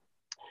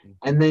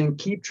 and then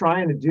keep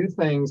trying to do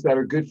things that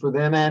are good for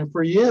them and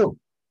for you.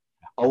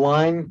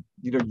 Align,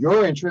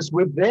 your interests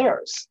with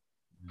theirs.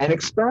 and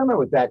experiment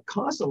with that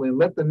constantly and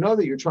let them know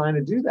that you're trying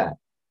to do that.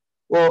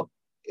 Well,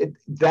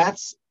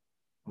 that's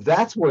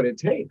what it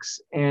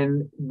takes.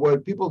 And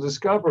what people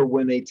discover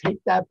when they take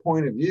that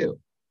point of view,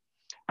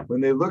 when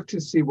they look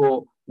to see,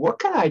 well, what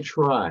can I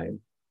try?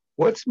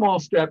 What small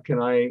step can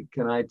I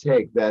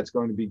take that's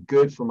going to be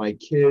good for my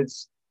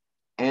kids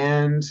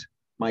and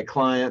my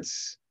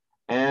clients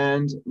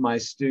and my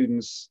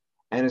students,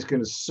 and it's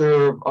going to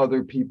serve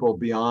other people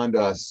beyond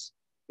us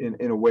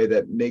in a way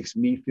that makes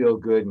me feel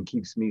good and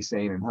keeps me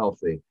sane and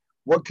healthy.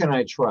 What can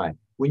I try?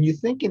 When you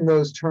think in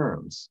those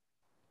terms,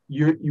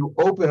 you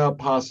open up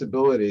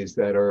possibilities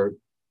that are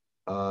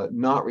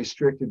not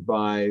restricted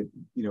by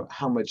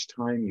how much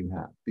time you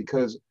have,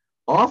 because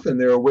often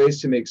there are ways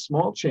to make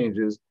small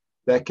changes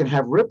that can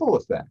have ripple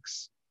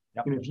effects.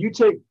 Yep. And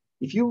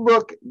if you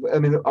look, I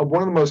mean,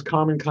 one of the most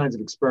common kinds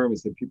of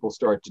experiments that people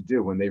start to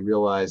do when they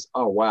realize,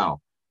 oh wow,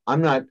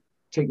 I'm not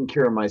taking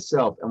care of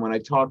myself, and when I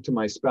talk to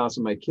my spouse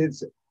and my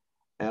kids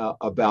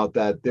about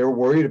that, they're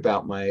worried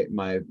about my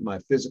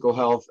physical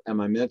health and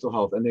my mental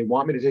health, and they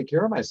want me to take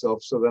care of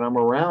myself so that I'm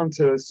around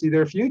to see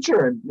their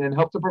future and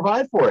help to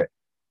provide for it.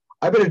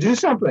 I better do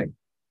something.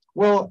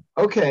 Well,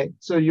 okay,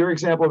 so your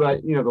example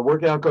that the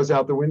workout goes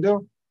out the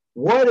window.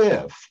 What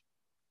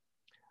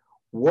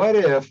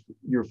if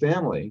your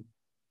family,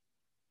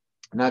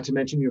 not to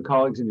mention your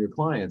colleagues and your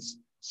clients,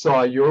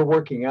 saw you're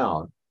working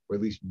out, or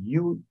at least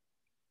you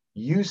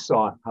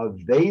saw how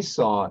they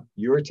saw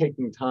you're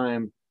taking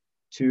time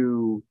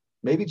to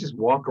maybe just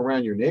walk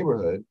around your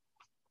neighborhood,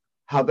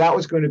 how that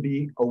was going to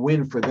be a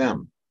win for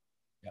them.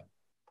 Yeah.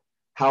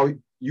 How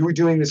you were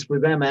doing this for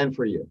them and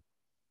for you.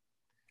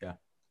 Yeah.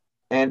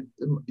 And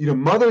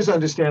mothers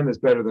understand this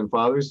better than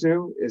fathers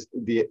do. Is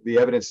the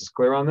evidence is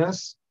clear on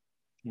this.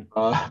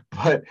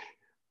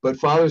 But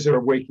fathers are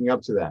waking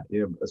up to that,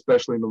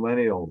 especially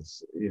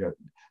millennials,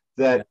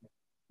 that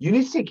you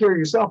need to take care of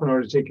yourself in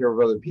order to take care of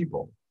other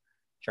people.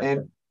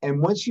 Sure. And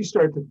once you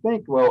start to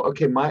think, well,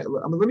 okay, let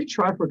me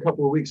try for a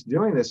couple of weeks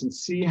doing this and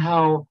see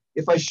how,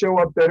 if I show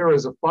up better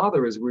as a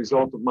father as a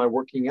result of my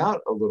working out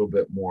a little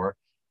bit more.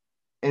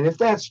 And if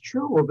that's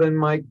true, well, then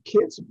my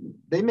kids,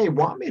 they may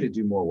want me to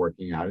do more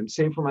working out, and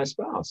same for my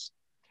spouse.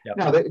 Yep.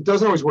 Now, it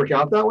doesn't always work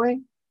out that way,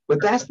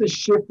 but that's the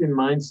shift in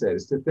mindset,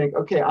 is to think,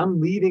 okay, I'm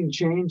leading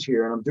change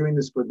here and I'm doing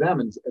this for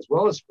them as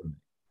well as for me.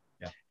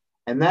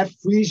 And that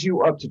frees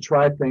you up to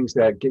try things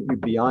that get you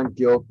beyond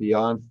guilt,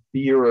 beyond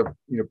fear of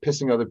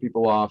pissing other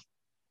people off,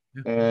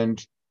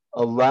 and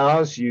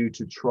allows you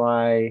to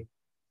try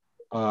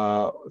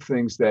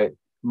things that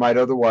might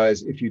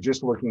otherwise, if you're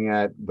just looking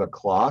at the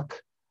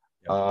clock,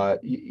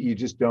 you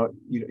just don't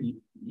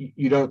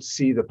you don't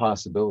see the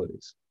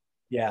possibilities.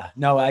 Yeah,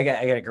 no, I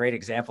got a great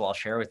example I'll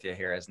share with you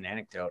here as an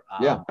anecdote.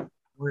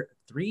 We're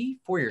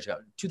 4 years ago,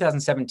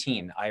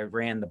 2017, I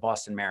ran the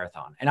Boston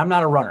Marathon, and I'm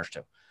not a runner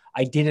too.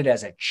 I did it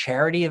as a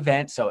charity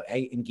event, so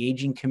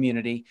engaging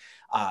community.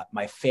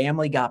 My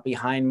family got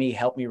behind me,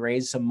 helped me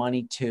raise some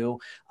money too.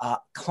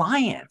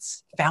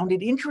 Clients found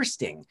it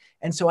interesting.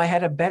 And so I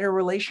had a better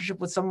relationship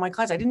with some of my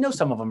clients. I didn't know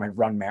some of them had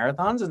run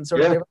marathons, and so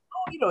they were,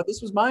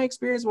 this was my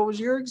experience. What was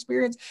your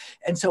experience?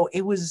 And so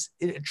it was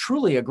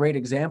truly a great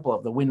example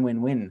of the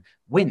win-win-win,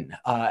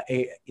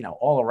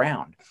 all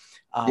around.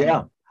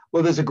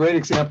 Well, there's a great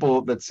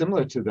example that's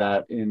similar to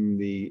that in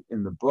the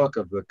book,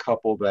 of the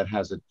couple that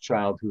has a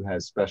child who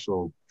has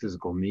special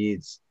physical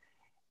needs.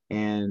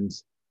 And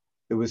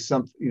it was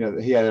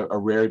he had a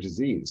rare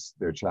disease,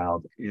 their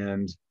child.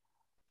 And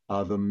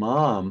the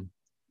mom,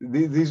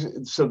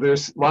 so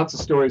there's lots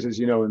of stories, as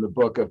you know, in the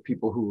book, of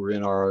people who were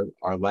in our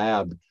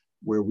lab,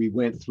 where we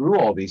went through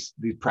all these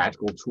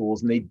practical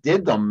tools, and they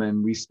did them,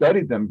 and we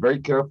studied them very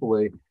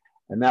carefully.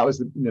 And that was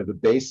the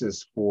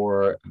basis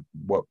for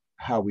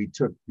how we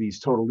took these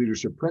total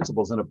leadership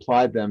principles and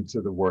applied them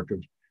to the work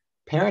of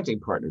parenting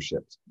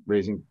partnerships,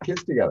 raising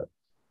kids together.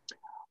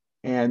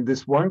 And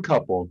this one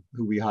couple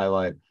who we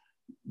highlight,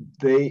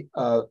 they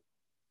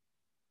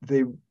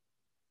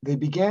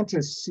began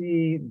to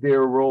see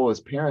their role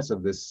as parents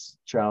of this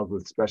child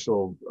with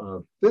special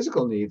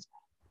physical needs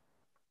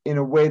in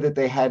a way that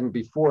they hadn't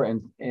before,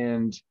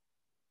 and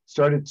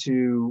started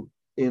to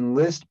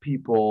enlist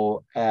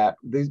people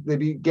they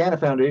began a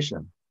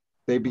foundation.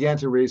 They began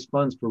to raise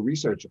funds for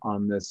research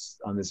on this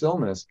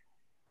illness,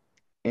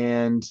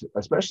 and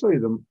especially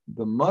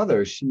the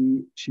mother,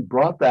 she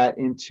brought that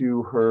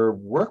into her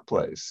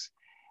workplace,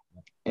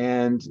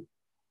 and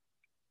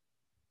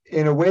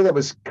in a way that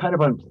was kind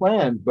of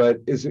unplanned, but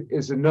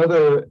is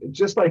another,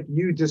 just like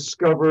you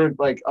discovered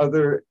like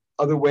other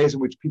ways in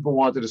which people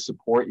wanted to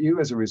support you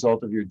as a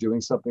result of you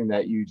doing something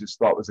that you just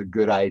thought was a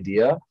good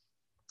idea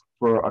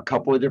for a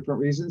couple of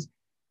different reasons.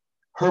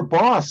 Her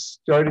boss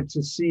started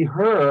to see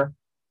her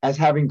as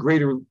having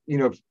greater,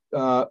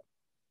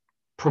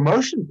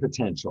 promotion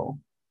potential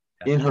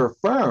in her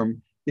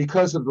firm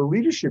because of the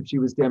leadership she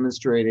was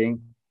demonstrating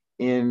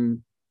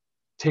in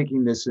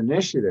taking this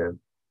initiative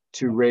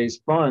to raise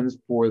funds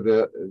for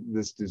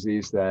this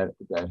disease that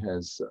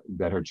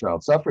her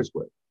child suffers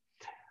with.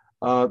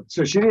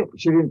 So she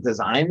didn't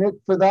design it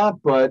for that,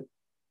 but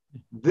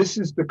this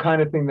is the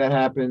kind of thing that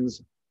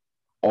happens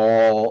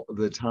all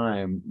the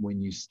time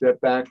when you step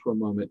back for a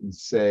moment and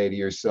say to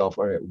yourself,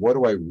 all right, what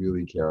do I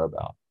really care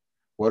about?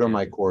 What are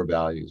my core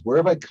values? Where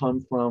have I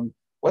come from?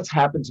 What's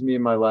happened to me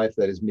in my life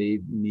that has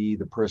made me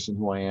the person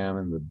who I am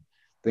and the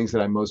things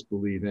that I most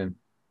believe in?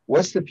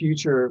 What's the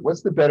future?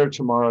 What's the better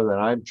tomorrow that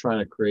I'm trying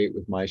to create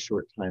with my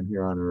short time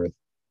here on earth?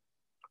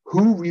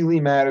 Who really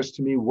matters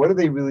to me? What do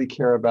they really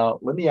care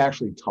about? Let me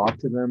actually talk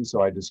to them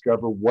so I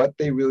discover what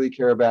they really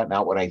care about,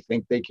 not what I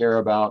think they care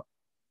about,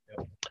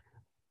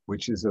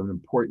 which is an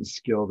important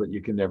skill that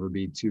you can never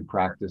be too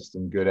practiced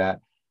and good at.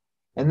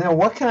 And then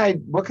what can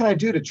I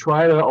do to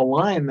try to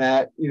align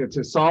that,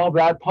 to solve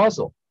that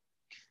puzzle?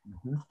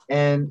 Mm-hmm.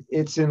 And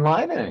it's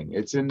enlivening,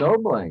 it's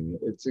ennobling,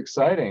 it's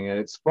exciting, and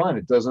it's fun.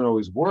 It doesn't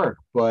always work,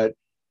 but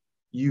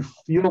you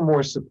feel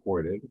more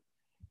supported,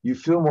 you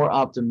feel more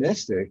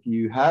optimistic,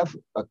 you have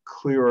a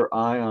clearer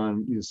eye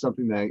on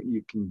something that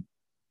you can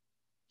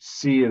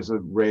see as a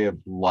ray of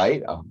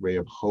light, a ray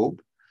of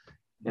hope,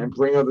 and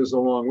bring others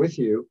along with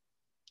you.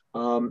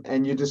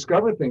 And you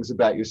discover things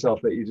about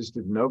yourself that you just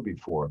didn't know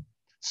before.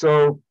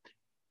 So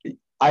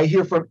I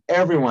hear from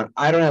everyone,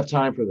 I don't have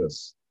time for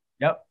this.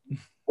 Yep.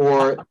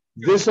 Or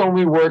this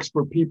only works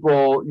for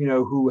people,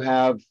 who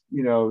have,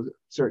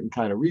 certain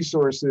kind of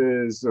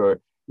resources or,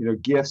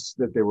 gifts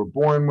that they were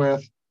born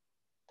with.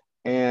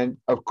 And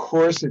of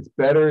course, it's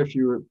better if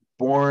you were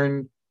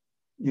born,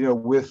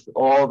 with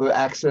all the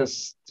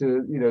access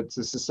to,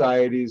 to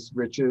society's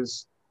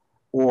riches,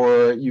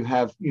 or you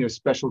have,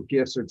 special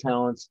gifts or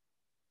talents.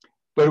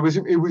 But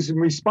it was in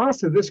response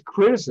to this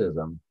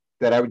criticism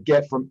that I would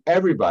get from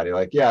everybody.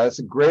 Like, yeah, that's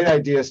a great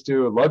idea,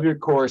 Stu. I love your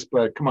course,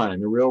 but come on,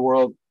 in the real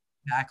world.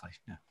 Exactly.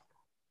 Yeah.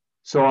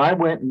 So I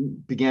went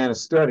and began a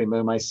study.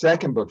 My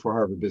second book for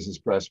Harvard Business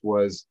Press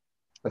was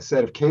a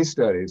set of case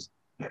studies.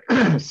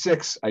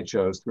 6 I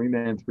chose, 3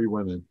 men, 3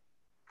 women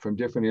from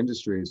different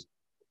industries,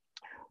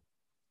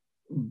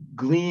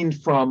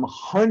 gleaned from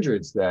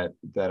hundreds that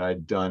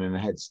I'd done and I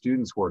had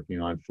students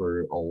working on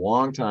for a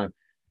long time,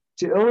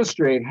 to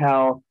illustrate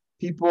how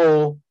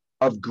people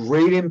of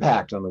great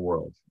impact on the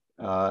world,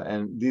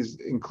 and these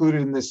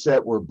included in this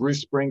set were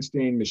Bruce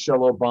Springsteen, Michelle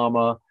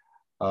Obama,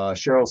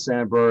 Sheryl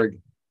Sandberg,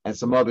 and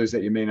some others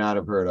that you may not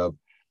have heard of,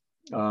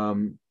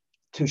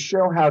 to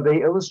show how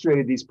they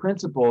illustrated these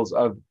principles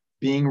of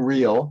being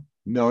real,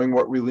 knowing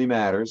what really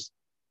matters,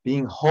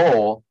 being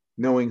whole,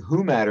 knowing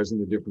who matters in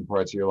the different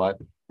parts of your life,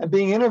 and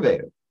being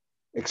innovative,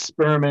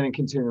 experimenting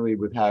continually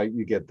with how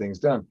you get things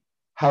done.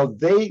 How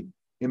they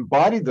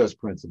embodied those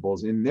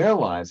principles in their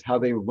lives, how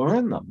they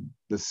learned them,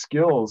 the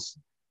skills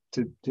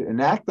to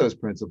enact those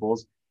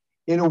principles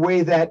in a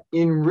way that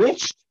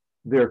enriched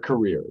their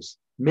careers,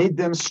 made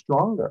them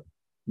stronger,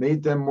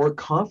 made them more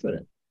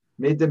confident,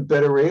 made them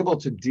better able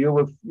to deal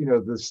with,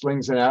 the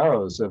slings and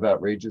arrows of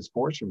outrageous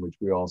fortune, which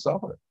we all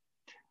suffer.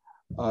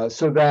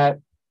 So that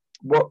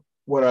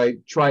what I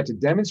tried to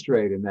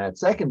demonstrate in that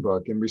second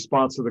book, in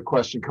response to the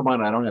question, come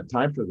on, I don't have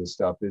time for this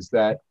stuff, is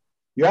that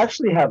you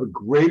actually have a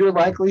greater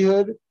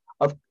likelihood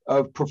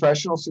of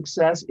professional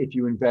success if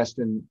you invest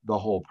in the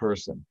whole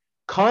person.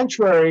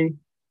 Contrary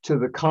to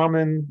the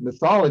common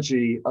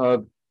mythology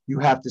of you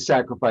have to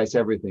sacrifice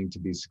everything to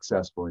be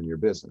successful in your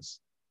business.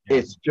 Yeah.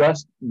 It's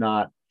just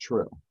not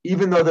true.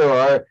 Even though there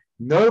are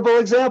notable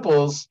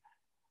examples,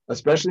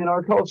 especially in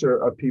our culture,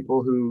 of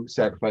people who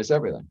sacrifice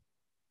everything.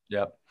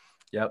 Yep.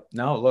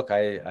 No, look, I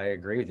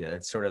agree with you.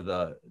 It's sort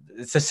of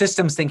it's a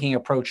systems thinking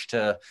approach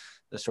to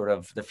the sort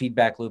of the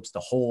feedback loops, the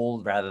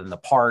whole rather than the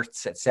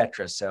parts, et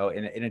cetera. So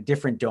in a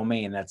different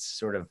domain, that's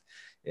sort of,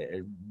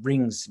 it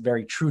rings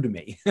very true to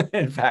me.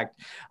 In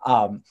fact,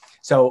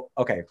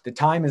 okay, the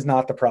time is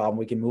not the problem.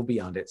 We can move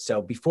beyond it.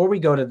 So before we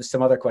go to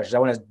some other questions, I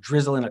want to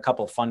drizzle in a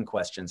couple of fun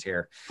questions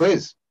here.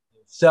 Please.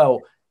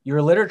 So you're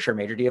a literature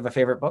major. Do you have a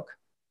favorite book?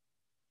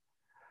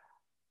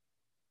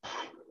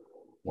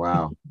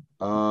 Wow.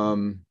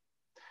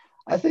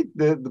 I think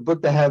the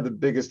book that had the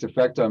biggest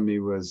effect on me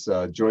was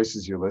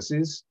Joyce's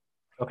Ulysses.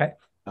 Okay.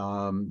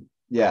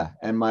 Yeah,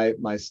 and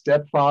my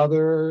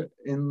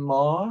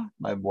stepfather-in-law,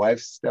 my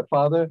wife's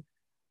stepfather,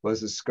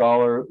 was a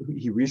scholar.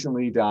 He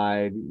recently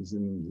died. He was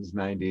in his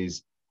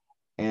 90s,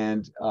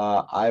 and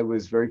I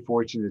was very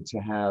fortunate to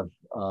have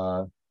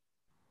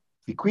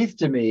bequeathed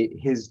to me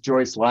his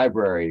Joyce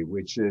library,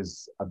 which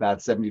is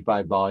about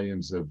 75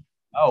 volumes of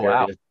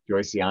various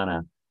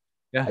Joyceana.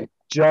 Yeah. I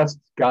just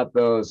got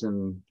those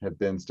and have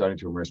been starting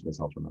to immerse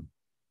myself in them.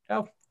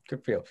 Oh,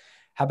 good for you.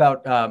 How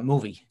about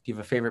movie? Do you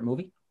have a favorite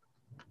movie?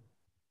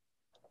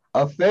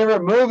 A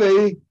favorite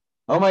movie?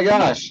 Oh my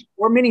gosh.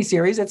 Or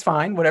miniseries, it's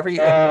fine. Whatever you.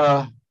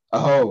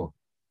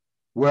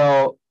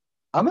 Well,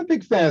 I'm a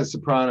big fan of The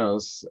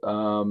Sopranos,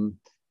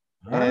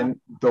 and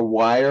The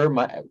Wire,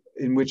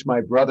 in which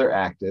my brother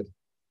acted.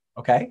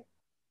 Okay.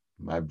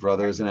 My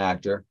brother is an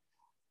actor,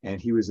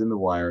 and he was in The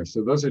Wire.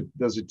 So those are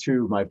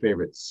two of my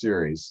favorite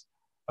series.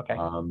 Okay.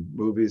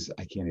 Movies,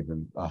 I can't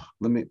even.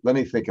 Let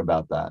me think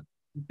about that.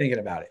 Thinking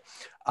about it.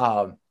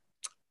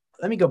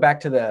 Let me go back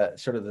to the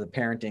sort of the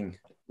parenting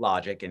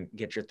logic and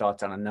get your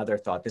thoughts on another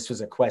thought. This was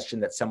a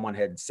question that someone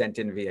had sent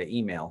in via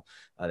email.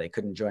 They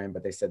couldn't join,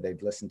 but they said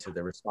they'd listen to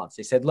the response.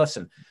 They said,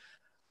 listen,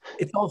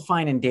 it's all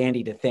fine and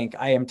dandy to think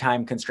I am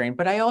time constrained,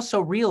 but I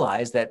also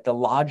realize that the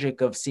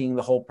logic of seeing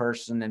the whole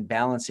person and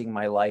balancing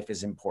my life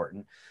is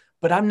important,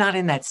 but I'm not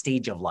in that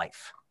stage of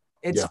life.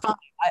 It's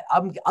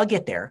fine. I'll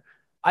get there.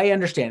 I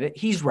understand it.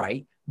 He's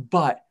right,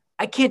 but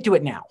I can't do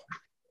it now.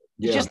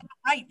 It's just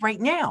not right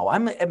now.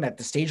 I'm at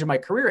the stage of my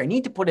career. I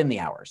need to put in the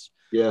hours.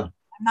 Yeah.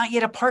 I'm not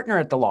yet a partner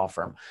at the law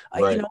firm.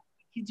 Right.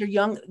 Kids are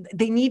young.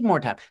 They need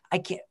more time.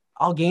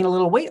 I'll gain a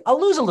little weight.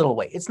 I'll lose a little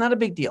weight. It's not a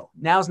big deal.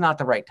 Now's not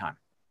the right time.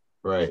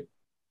 Right.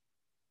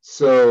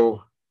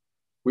 So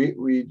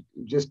we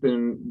just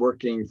been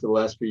working for the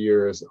last few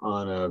years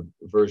on a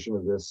version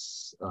of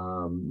this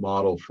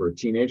model for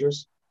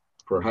teenagers,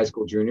 for high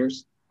school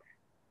juniors.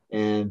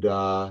 And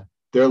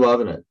they're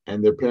loving it.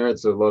 And their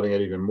parents are loving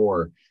it even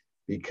more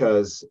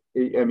because,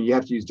 I mean, you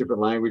have to use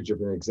different language,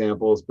 different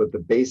examples, but the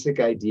basic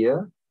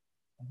idea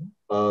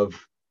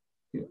of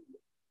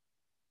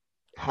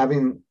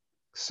having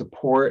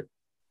support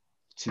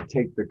to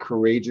take the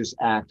courageous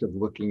act of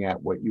looking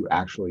at what you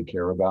actually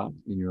care about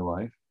in your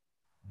life,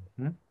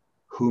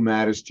 who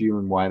matters to you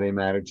and why they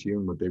matter to you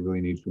and what they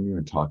really need from you,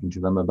 and talking to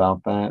them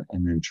about that,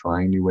 and then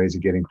trying new ways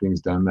of getting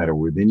things done that are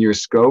within your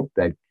scope,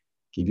 that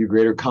give you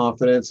greater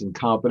confidence and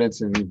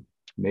competence in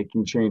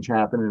making change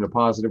happen in a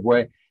positive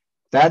way.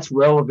 That's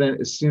relevant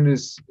as soon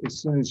as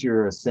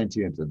you're a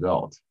sentient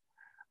adult,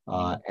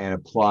 and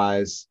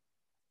applies.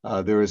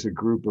 There is a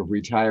group of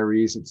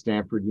retirees at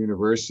Stanford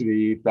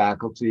University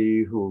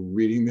faculty who are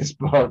reading this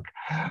book.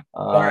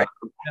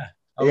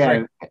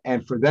 And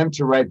for them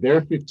to write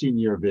their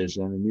 15-year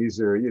vision, and these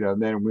are,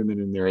 men and women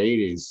in their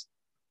 80s,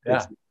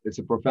 it's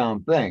a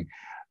profound thing.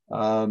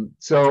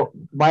 So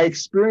my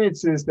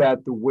experience is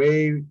that the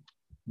way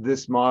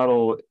this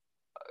model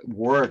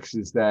works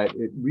is that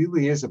it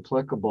really is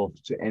applicable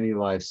to any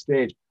life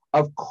stage.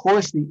 Of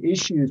course, the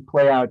issues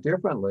play out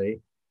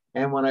differently.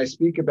 And when I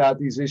speak about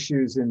these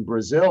issues in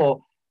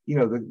Brazil,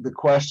 the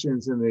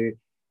questions and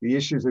the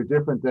issues are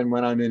different than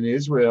when I'm in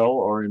Israel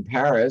or in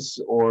Paris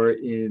or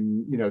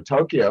in,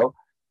 Tokyo.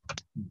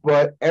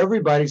 But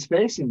everybody's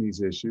facing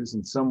these issues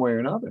in some way or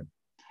another.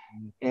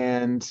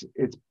 And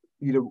it's,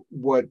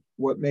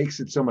 what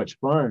makes it so much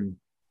fun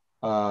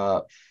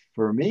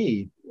for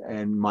me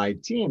and my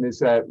team is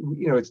that,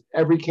 it's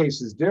every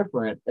case is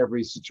different.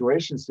 Every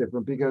situation is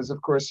different because,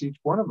 of course, each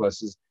one of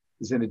us is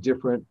in a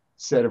different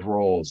set of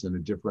roles in a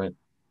different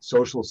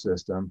social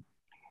system.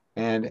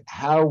 And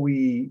how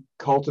we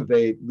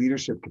cultivate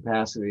leadership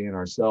capacity in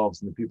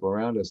ourselves and the people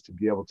around us to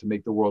be able to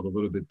make the world a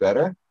little bit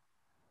better,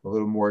 a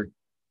little more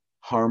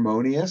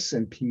harmonious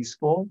and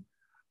peaceful.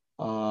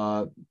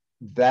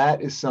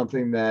 That is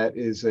something that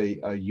is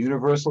a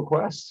universal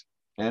quest.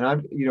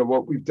 And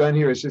what we've done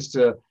here is just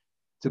to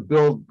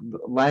build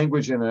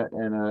language and a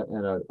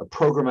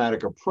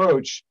programmatic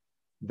approach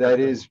that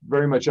is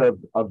very much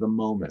of the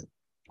moment.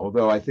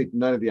 Although I think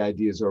none of the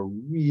ideas are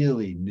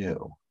really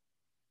new.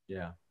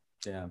 Yeah.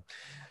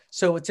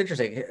 So it's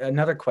interesting.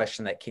 Another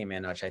question that came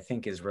in, which I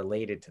think is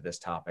related to this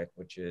topic,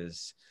 which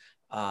is,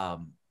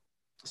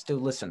 Stu,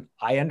 listen,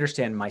 I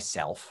understand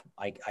myself.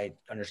 I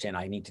understand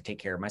I need to take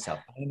care of myself.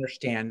 I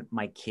understand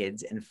my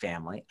kids and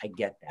family. I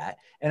get that.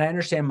 And I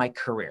understand my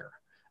career.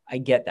 I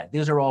get that.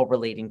 These are all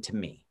relating to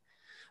me.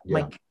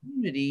 My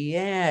community,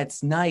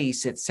 it's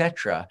nice,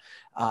 etc.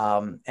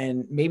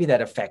 And maybe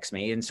that affects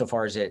me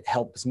insofar as it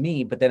helps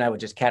me, but then I would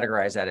just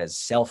categorize that as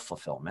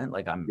self-fulfillment,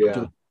 like I'm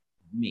doing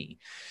me.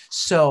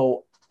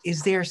 So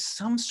is there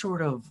some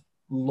sort of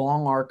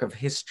long arc of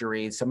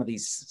history, some of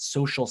these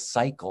social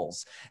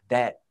cycles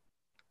that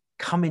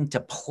come into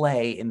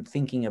play in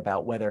thinking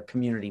about whether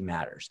community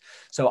matters?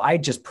 So I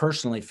just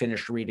personally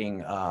finished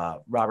reading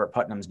Robert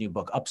Putnam's new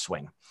book,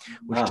 Upswing,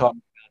 which talks about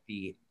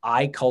the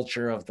I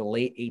culture of the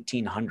late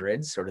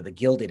 1800s, sort of the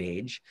Gilded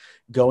Age,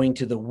 going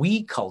to the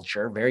we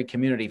culture, very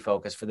community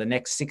focused, for the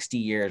next 60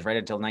 years, right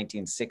until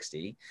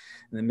 1960,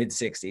 in the mid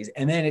 60s.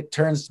 And then it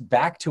turns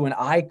back to an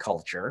I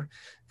culture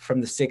from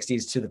the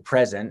 60s to the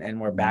present,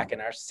 and we're back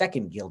in our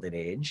second Gilded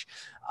Age.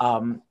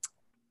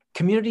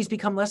 Communities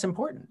become less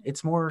important.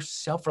 It's more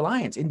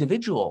self-reliance,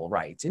 individual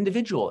rights,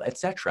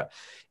 etc.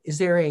 Is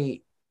there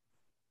a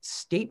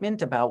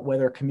statement about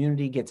whether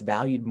community gets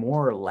valued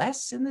more or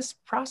less in this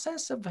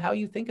process of how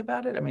you think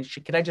about it? I mean,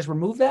 can I just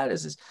remove that?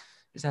 Is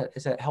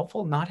that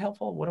helpful? Not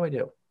helpful? What do I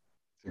do?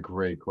 It's a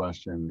great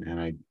question,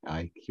 and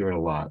I hear it a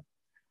lot.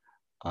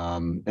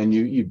 And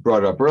you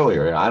brought it up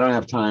earlier. I don't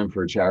have time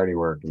for charity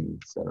work,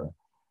 and et cetera.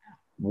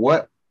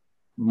 What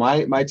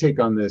my take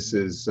on this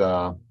is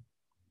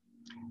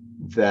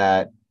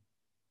that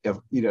if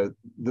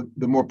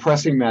the more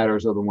pressing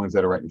matters are the ones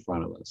that are right in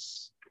front of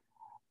us,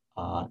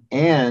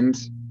 and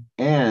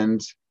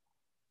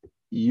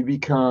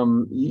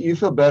you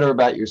feel better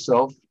about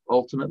yourself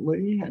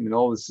ultimately. I mean,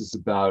 all this is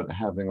about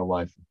having a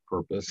life of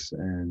purpose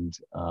and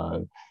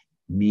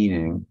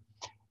meaning,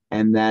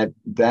 and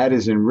that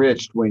is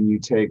enriched when you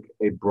take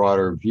a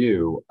broader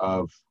view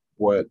of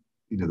what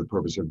the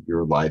purpose of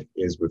your life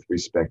is with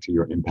respect to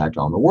your impact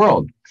on the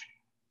world.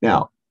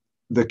 Now,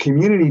 the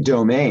community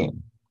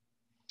domain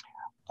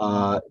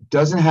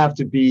doesn't have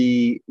to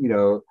be,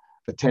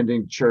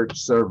 attending church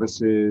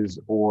services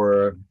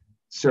or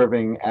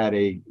serving at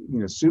a,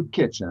 soup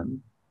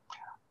kitchen.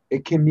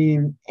 It can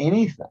mean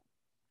anything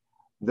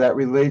that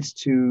relates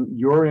to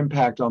your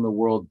impact on the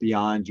world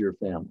beyond your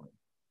family,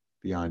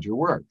 beyond your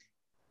work.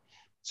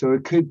 So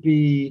it could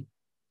be,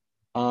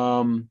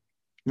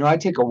 I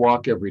take a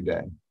walk every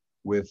day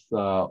with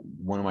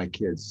one of my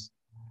kids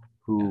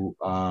who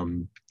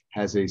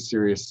has a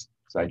serious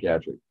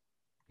psychiatric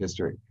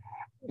history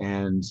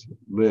and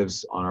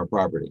lives on our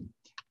property.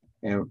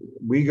 And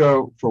we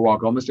go for a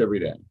walk almost every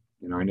day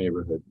in our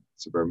neighborhood,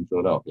 suburban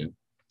Philadelphia.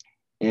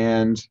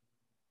 And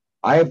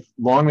I have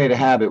long made a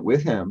habit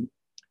with him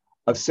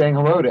of saying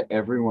hello to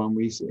everyone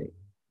we see.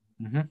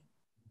 Mm-hmm.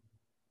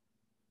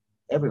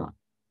 Everyone.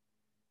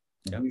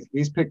 Yep.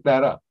 He's picked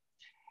that up.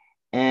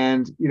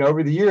 And,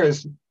 over the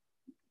years,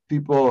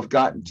 people have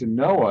gotten to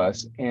know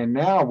us. And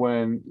now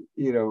when,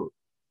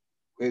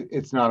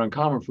 it's not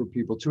uncommon for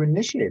people to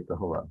initiate the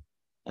hello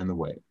and the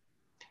wave.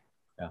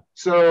 Yeah.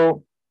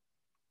 So,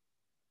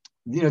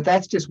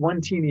 that's just one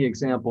teeny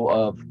example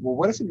of, well,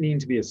 what does it mean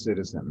to be a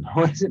citizen?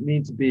 What does it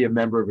mean to be a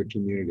member of a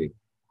community?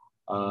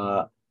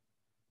 I'm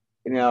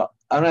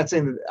not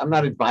saying that, I'm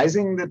not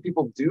advising that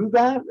people do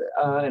that.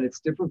 And it's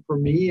different for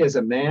me as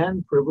a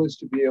man, privileged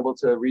to be able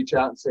to reach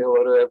out and say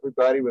hello to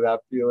everybody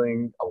without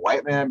feeling, a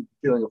white man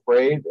feeling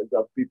afraid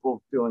of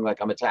people feeling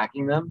like I'm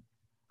attacking them.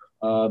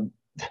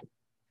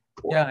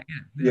 Yeah.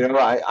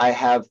 I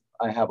have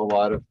a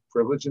lot of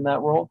privilege in that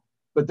role,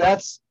 but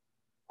that's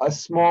a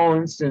small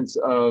instance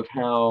of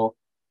how,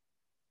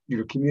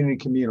 community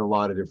can mean a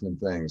lot of different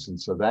things.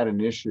 And so that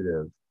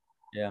initiative.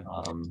 Yeah.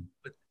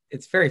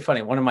 It's very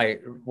funny. One of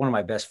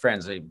my best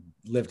friends, he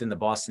lived in the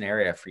Boston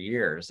area for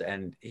years,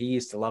 and he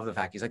used to love the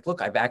fact, he's like,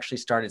 look, I've actually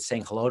started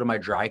saying hello to my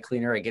dry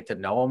cleaner. I get to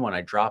know him when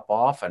I drop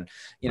off. And,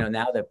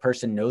 now the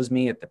person knows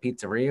me at the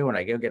pizzeria when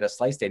I go get a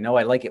slice, they know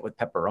I like it with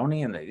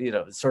pepperoni,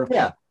 and sort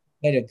of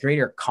get a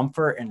greater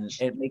comfort, and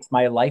it makes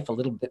my life a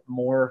little bit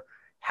more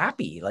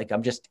happy. Like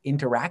I'm just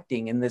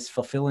interacting in this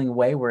fulfilling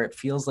way where it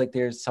feels like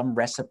there's some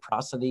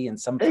reciprocity and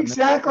some.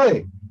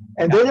 Exactly.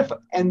 And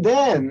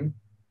then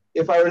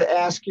if I were to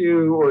ask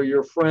you or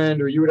your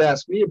friend, or you would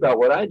ask me about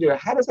what I do,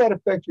 how does that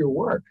affect your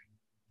work?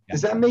 Yeah.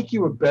 Does that make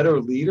you a better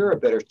leader, a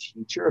better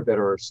teacher, a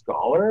better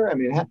scholar? I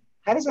mean,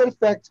 how does that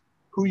affect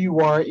who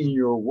you are in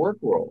your work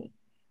role?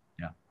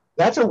 Yeah.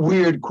 That's a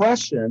weird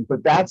question,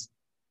 but that's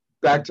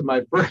back to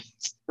my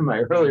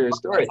earlier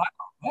story.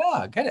 Yeah,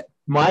 I get it.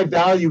 My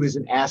value is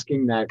in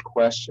asking that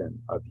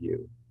question of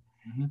you.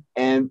 Mm-hmm.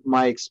 And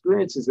my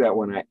experience is that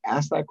when I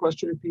ask that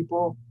question of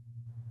people,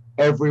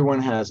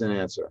 everyone has an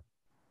answer.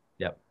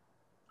 Yep.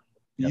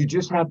 You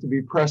just have to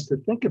be pressed to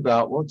think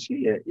about, well,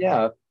 gee,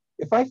 yeah,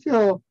 if I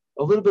feel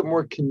a little bit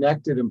more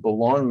connected and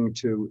belonging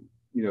to,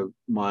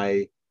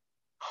 my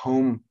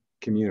home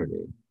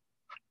community,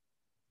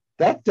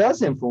 that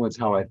does influence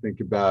how I think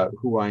about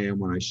who I am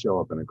when I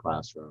show up in a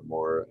classroom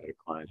or at a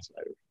client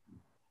site.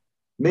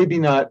 Maybe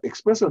not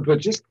explicit, but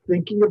just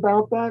thinking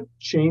about that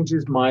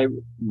changes my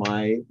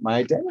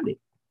identity.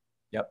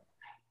 Yep.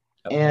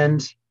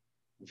 And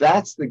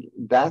that's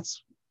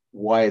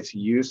why it's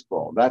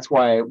useful. That's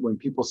why when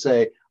people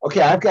say,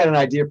 okay, I've got an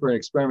idea for an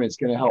experiment, it's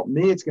going to help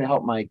me, it's going to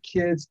help my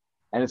kids,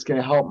 and it's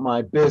going to help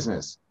my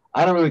business.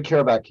 I don't really care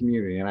about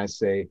community. And I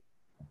say,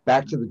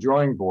 back to the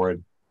drawing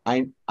board,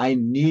 I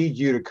need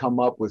you to come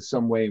up with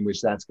some way in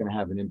which that's going to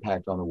have an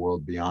impact on the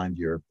world beyond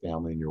your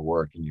family and your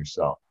work and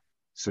yourself.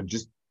 So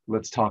just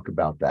let's talk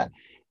about that.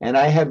 And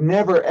I have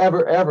never,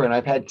 ever, ever, and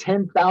I've had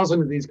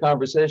 10,000 of these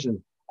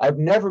conversations, I've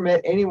never met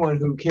anyone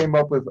who came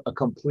up with a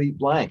complete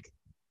blank.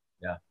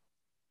 Yeah.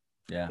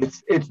 Yeah.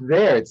 It's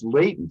there. It's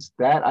latent.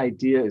 That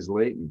idea is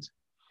latent.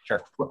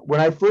 Sure. When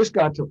I first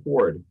got to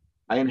Ford,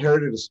 I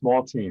inherited a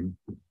small team,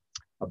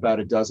 about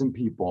a dozen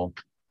people.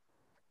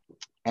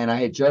 And I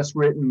had just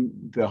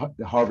written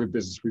the Harvard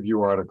Business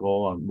Review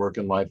article on work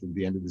and life at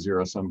the end of the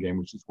zero-sum game,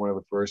 which is one of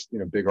the first,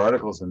 big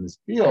articles in this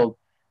field,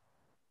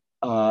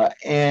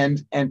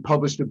 and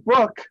published a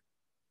book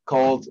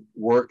called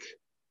Work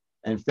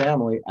and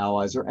Family,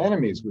 Allies or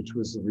Enemies, which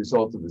was the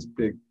result of this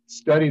big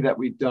study that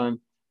we'd done.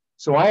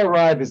 So I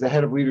arrived as the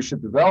head of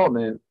leadership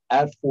development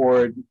at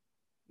Ford,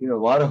 a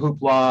lot of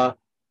hoopla,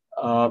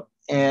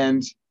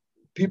 and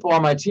people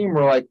on my team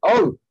were like,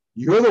 oh,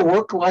 you're the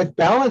work-life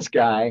balance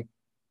guy.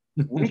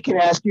 We can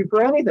ask you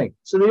for anything.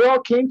 So they all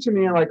came to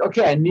me and like,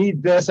 okay, I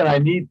need this and I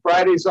need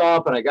Fridays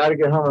off and I got to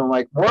get home. And I'm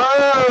like,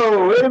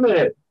 whoa, wait a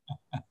minute.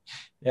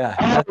 Yeah.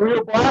 I have a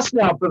real boss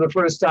now for the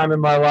first time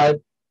in my life.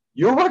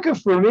 You're working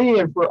for me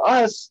and for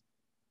us.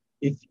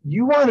 If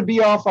you want to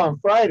be off on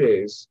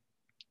Fridays,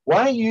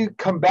 why don't you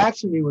come back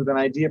to me with an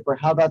idea for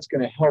how that's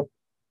going to help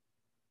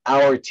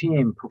our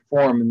team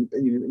perform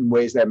in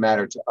ways that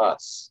matter to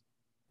us?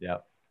 Yeah.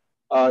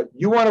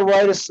 You want to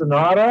write a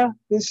sonata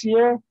this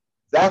year?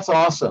 That's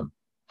awesome.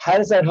 How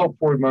does that help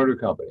Ford Motor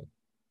Company?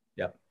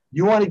 Yep.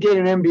 You want to get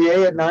an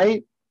MBA at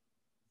night?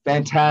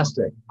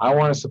 Fantastic. I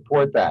want to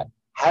support that.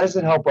 How does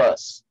it help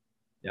us?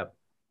 Yep.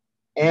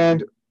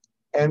 And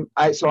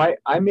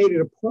I made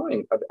it a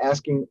point of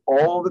asking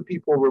all the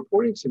people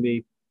reporting to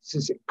me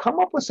to say, come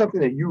up with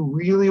something that you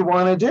really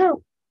want to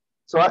do.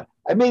 So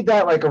I made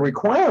that like a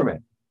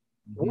requirement.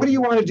 What do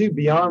you want to do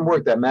beyond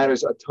work that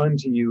matters a ton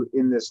to you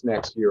in this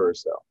next year or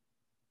so?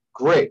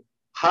 Great.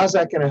 How's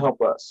that going to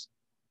help us?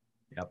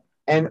 Yep.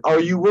 And are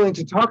you willing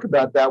to talk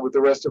about that with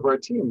the rest of our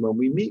team when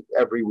we meet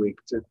every week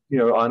to,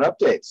 on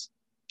updates?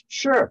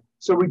 Sure.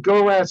 So we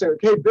go around and say,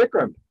 okay,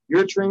 Vikram,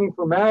 you're training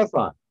for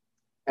marathon.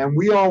 And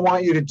we all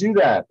want you to do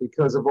that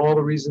because of all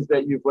the reasons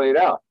that you've laid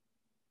out.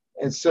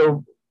 And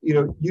so,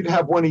 you'd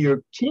have one of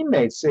your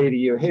teammates say to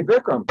you, hey,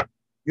 Vikram,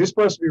 you're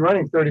supposed to be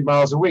running 30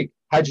 miles a week.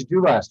 How'd you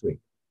do last week?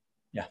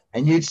 Yeah.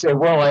 And you'd say,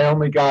 well, I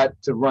only got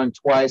to run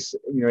twice,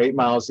 8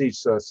 miles each,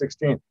 so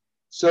 16.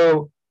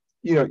 So,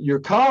 your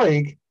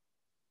colleague,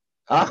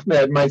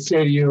 Ahmed, might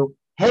say to you,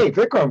 hey,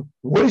 Vikram,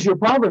 what is your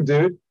problem,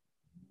 dude?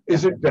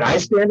 Did I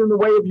stand in the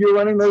way of you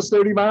running those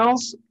 30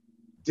 miles?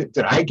 Did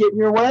I get in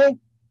your way?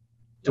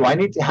 Do I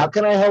need to, how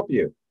can I help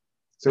you?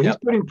 So he's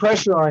putting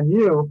pressure on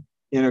you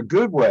in a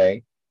good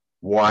way.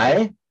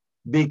 Why?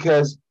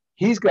 Because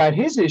he's got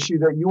his issue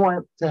that you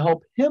want to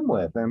help him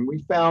with. And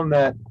we found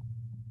that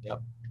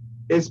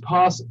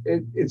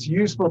it's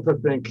useful to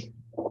think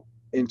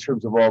in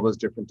terms of all those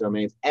different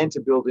domains and to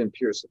build in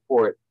peer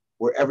support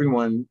where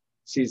everyone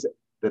sees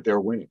that they're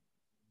winning.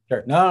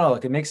 Sure. No,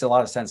 look, it makes a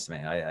lot of sense to me.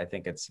 I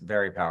think it's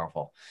very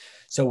powerful.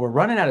 So we're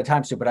running out of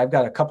time, Stu, but I've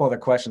got a couple other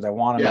questions I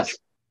want to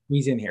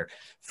squeeze in here.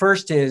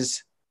 First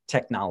is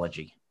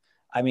technology.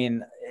 I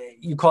mean,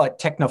 you call it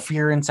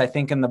technoference, I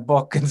think, in the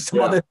book, and some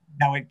other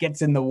how it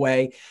gets in the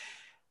way.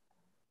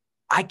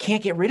 I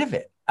can't get rid of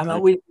it. I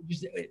mean,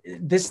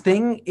 this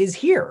thing is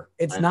here.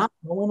 It's not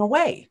going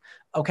away.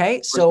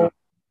 Okay. So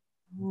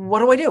what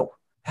do I do?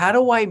 How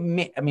do I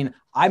mean,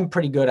 I'm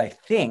pretty good, I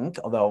think,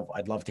 although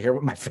I'd love to hear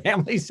what my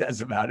family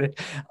says about it.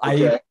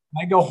 Okay.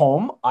 I go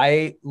home,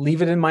 I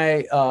leave it in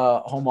my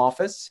home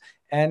office,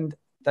 and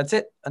that's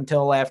it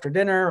until after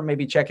dinner, or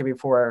maybe check it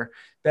before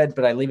bed,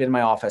 but I leave it in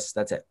my office.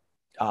 That's it.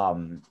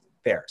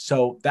 There.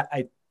 So that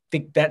I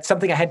think that's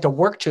something I had to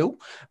work to,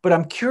 but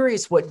I'm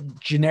curious what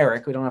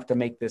generic, we don't have to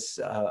make this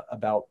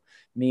about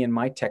me and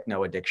my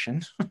techno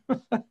addiction.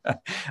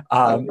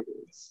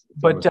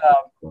 But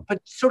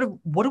sort of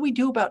what do we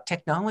do about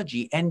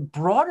technology, and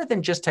broader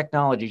than just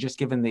technology, just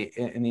given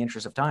in the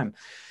interest of time,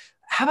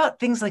 how about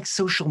things like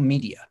social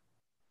media?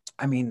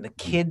 I mean, the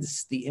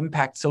kids, the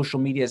impact social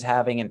media is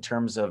having in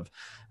terms of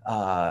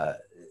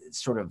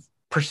sort of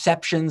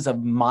perceptions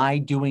of my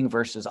doing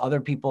versus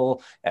other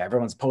people.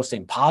 Everyone's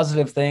posting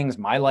positive things.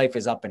 My life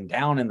is up and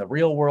down in the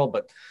real world,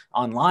 but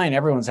online,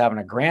 everyone's having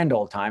a grand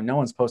old time. No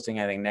one's posting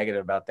anything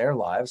negative about their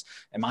lives.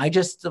 Am I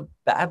just the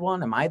bad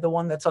one? Am I the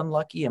one that's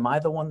unlucky? Am I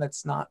the one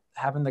that's not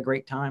having the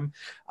great time?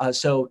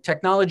 So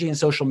technology and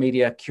social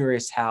media,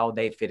 curious how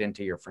they fit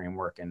into your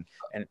framework and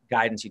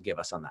guidance you'd give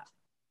us on that.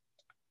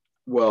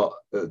 Well,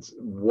 it's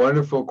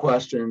wonderful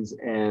questions.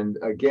 And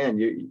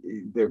again,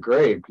 they're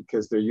great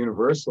because they're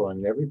universal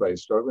and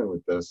everybody's struggling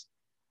with this.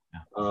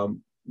 Yeah.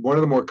 One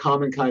of the more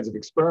common kinds of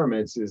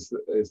experiments is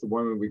the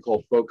one that we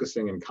call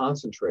focusing and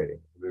concentrating.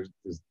 There's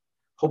a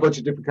whole bunch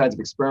of different kinds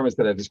of experiments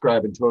that I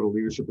describe in Total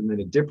Leadership, and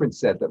then a different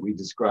set that we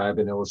describe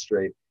and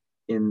illustrate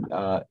in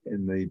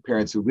the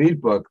Parents Who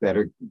Lead book that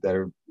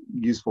are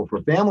useful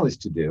for families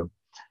to do.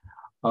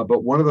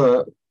 But one of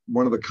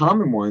the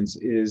common ones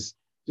is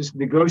just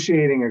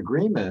negotiating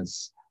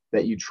agreements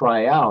that you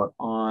try out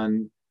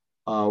on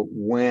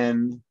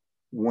when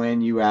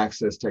you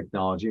access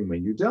technology and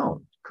when you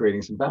don't,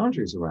 creating some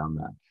boundaries around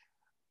that.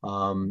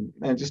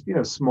 And just,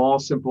 small,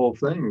 simple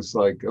things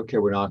like, okay,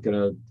 we're not going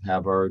to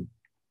have our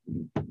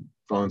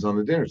phones on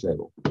the dinner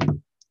table.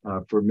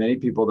 For many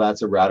people,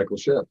 that's a radical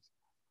shift.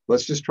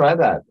 Let's just try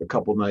that a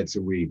couple nights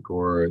a week,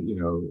 or,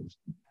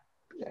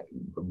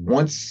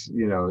 once,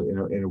 in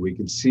a week,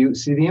 and see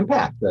the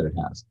impact that it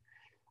has.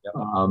 Yep.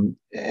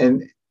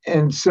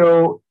 And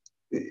so,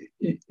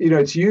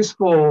 it's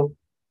useful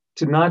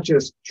to not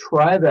just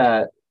try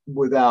that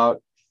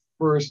without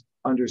first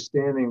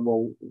understanding,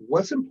 well,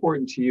 what's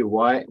important to you?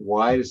 Why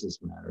does this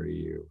matter to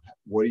you?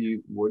 What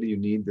do you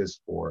need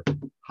this for?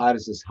 How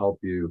does this help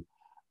you?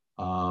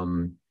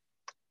 And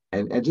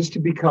just to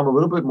become a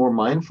little bit more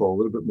mindful, a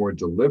little bit more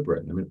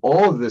deliberate. I mean,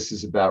 all of this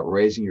is about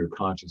raising your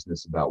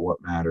consciousness about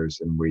what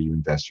matters and where you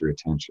invest your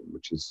attention,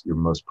 which is your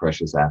most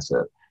precious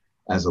asset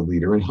as a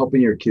leader, and helping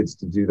your kids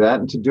to do that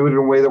and to do it in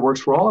a way that works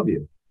for all of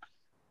you.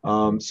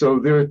 So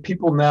there are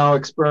people now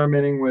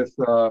experimenting with,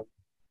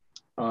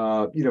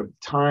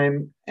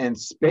 time and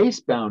space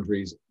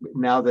boundaries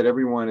now that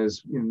everyone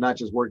is not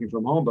just working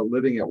from home, but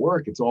living at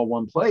work. It's all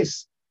one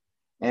place.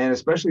 And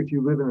especially if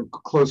you live in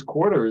close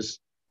quarters,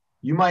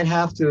 you might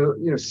have to,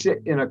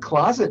 sit in a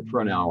closet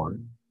for an hour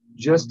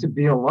just to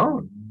be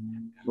alone,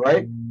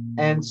 right?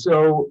 And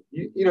so,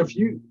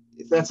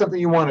 if that's something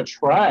you want to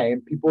try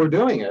and people are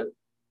doing it,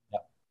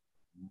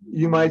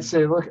 you might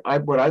say, look,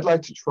 what I'd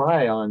like to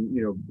try on,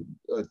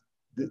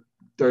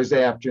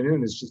 Thursday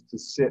afternoon is just to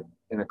sit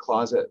in a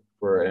closet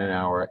for an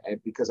hour, and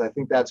because I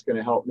think that's going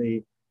to help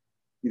me,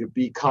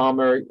 be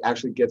calmer,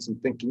 actually get some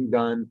thinking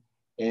done.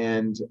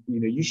 And,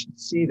 you should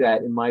see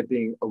that in my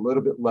being a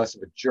little bit less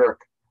of a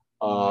jerk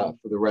for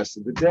the rest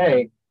of the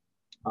day.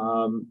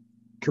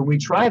 Can we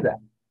try that?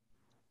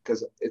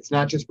 Because it's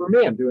not just for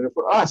me, I'm doing it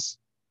for us.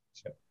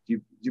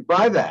 You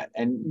buy that,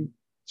 and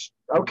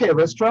okay,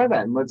 let's try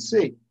that and let's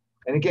see.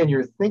 And again,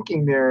 your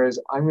thinking there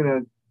is, I'm going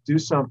to do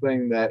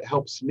something that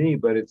helps me,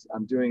 but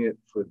I'm doing it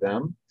for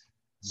them.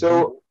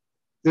 So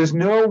there's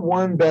no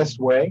one best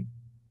way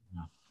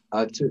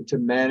to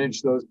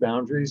manage those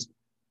boundaries.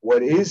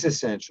 What is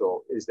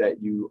essential is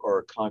that you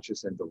are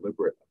conscious and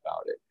deliberate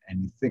about it,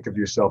 and you think of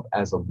yourself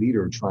as a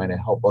leader trying to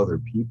help other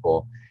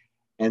people,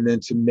 and then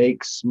to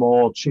make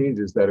small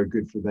changes that are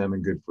good for them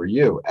and good for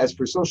you. As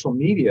for social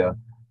media,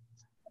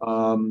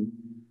 the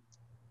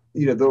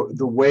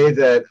way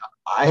that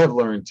I have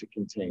learned to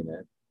contain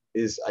it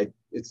is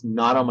it's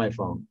not on my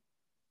phone.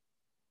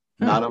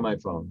 Not on my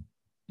phone.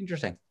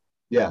 Interesting.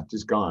 Yeah,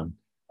 just gone.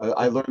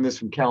 I learned this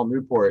from Cal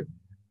Newport,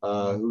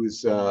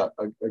 who's a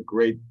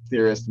great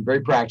theorist and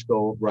very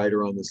practical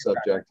writer on the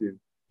subject.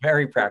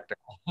 Very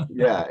practical.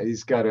 Yeah,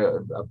 he's got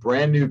a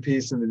brand new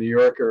piece in the New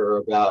Yorker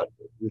about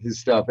his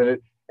stuff. And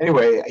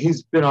anyway,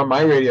 he's been on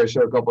my radio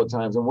show a couple of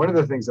times. And one of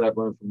the things that I've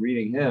learned from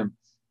reading him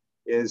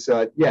is,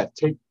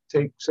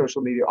 take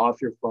social media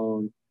off your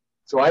phone.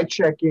 So I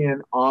check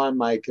in on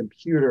my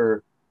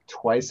computer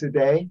twice a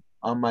day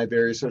on my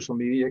various social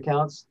media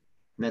accounts,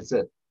 and that's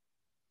it.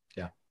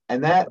 Yeah.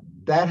 And that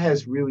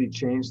has really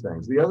changed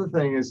things. The other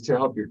thing is to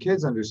help your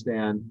kids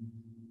understand,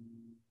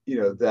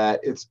 that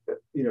it's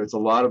a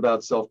lot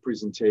about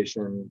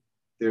self-presentation.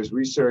 There's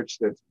research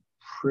that's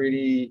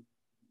pretty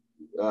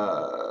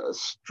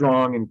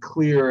strong and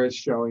clear,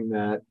 showing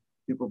that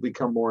people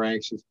become more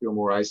anxious, feel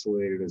more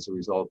isolated as a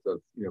result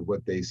of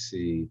what they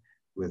see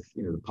with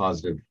the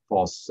positive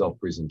false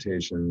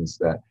self-presentations,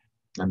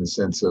 and the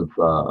sense of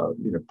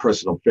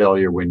personal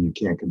failure when you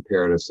can't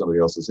compare it to somebody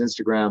else's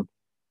Instagram.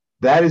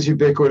 That is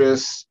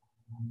ubiquitous.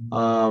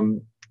 I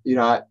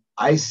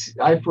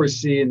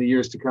foresee in the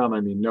years to come,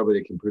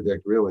 nobody can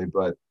predict really,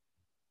 but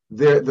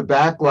the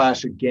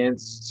backlash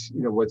against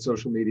what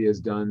social media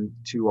has done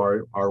to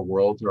our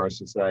world, to our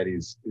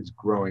societies, is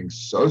growing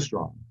so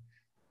strong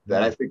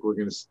that I think we're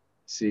going to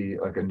see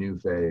like a new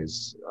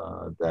phase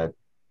that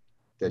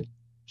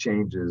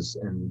changes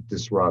and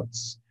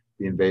disrupts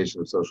the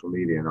invasion of social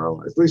media in our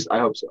lives. At least I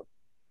hope so.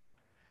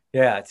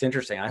 Yeah, it's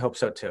interesting. I hope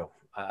so too.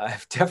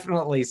 I've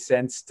definitely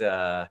sensed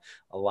a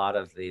lot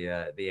of the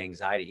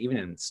anxiety, even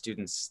in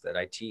students that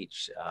I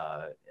teach,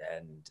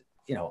 and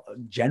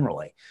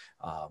generally,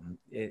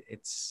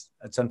 it's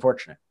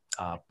unfortunate.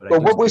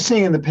 But what we're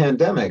seeing in the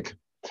pandemic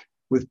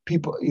with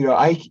people,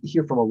 I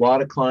hear from a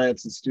lot of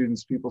clients and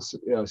students, people,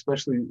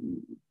 especially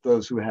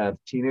those who have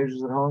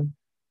teenagers at home,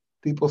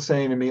 people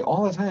saying to me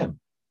all the time,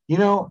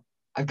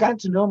 I've gotten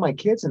to know my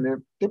kids and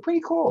they're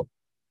pretty cool.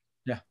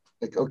 Yeah.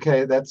 Like,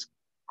 okay, that's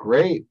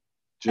great,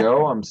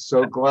 Joe. I'm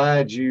so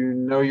glad you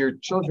know your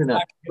children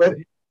now. But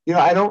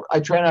I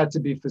try not to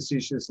be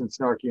facetious and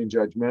snarky and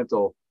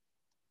judgmental.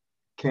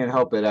 Can't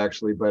help it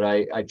actually, but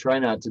I try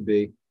not to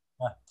be.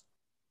 Yeah.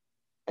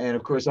 And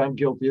of course I'm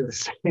guilty of the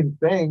same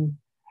thing.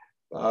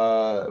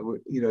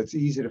 It's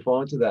easy to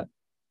fall into that.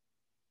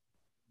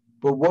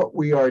 But what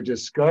we are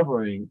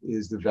discovering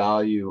is the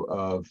value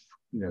of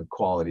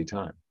quality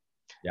time.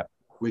 Yep.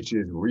 Which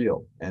is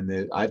real.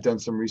 And I've done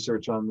some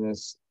research on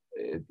this.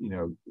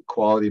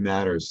 Quality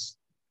matters.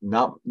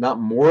 Not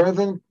more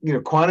than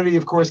quantity,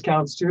 of course,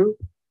 counts too.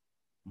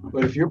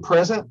 But if you're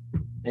present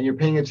and you're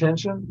paying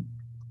attention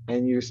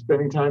and you're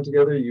spending time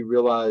together, you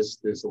realize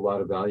there's a lot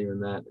of value in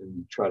that, and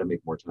you try to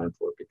make more time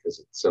for it because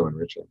it's so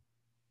enriching.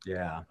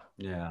 Yeah.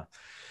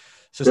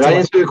 So did I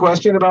answer your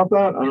question about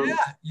that? Yeah,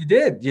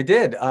 you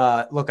did.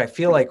 Look, I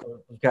feel like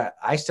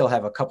I still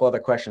have a couple other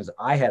questions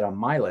I had on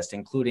my list,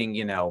 including,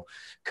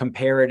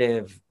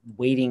 comparative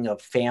weighting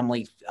of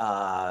family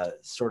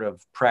sort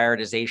of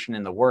prioritization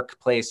in the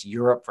workplace,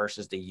 Europe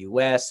versus the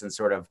US, and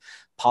sort of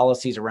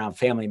policies around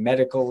family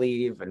medical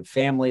leave and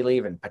family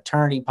leave and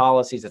paternity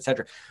policies, et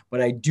cetera.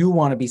 But I do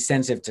want to be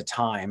sensitive to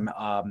time,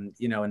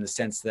 in the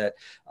sense that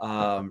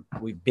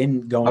we've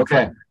been going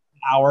for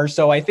hour.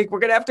 So I think we're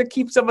going to have to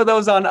keep some of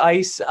those on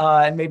ice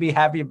and maybe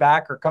have you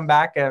back or come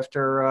back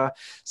after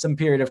some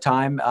period of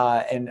time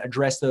and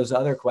address those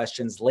other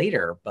questions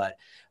later. But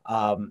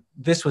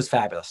this was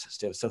fabulous,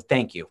 Stu. So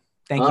thank you.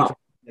 Thank you for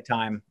the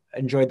time.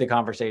 Enjoyed the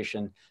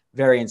conversation.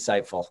 Very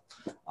insightful.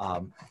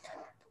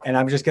 And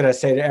I'm just going to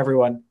say to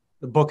everyone,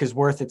 the book is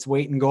worth its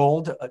weight in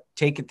gold.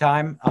 Take your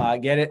time,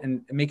 get it,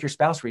 and make your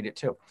spouse read it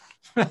too.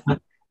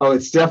 Oh,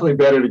 it's definitely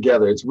better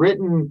together. It's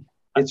written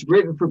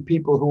for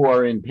people who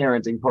are in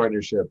parenting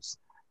partnerships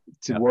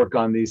to work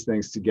on these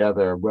things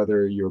together,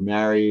 whether you're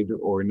married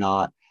or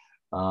not,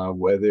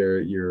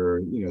 whether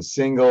you're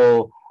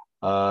single.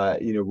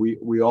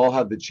 We all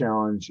have the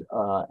challenge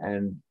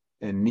and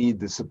need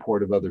the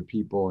support of other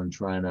people, and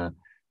trying to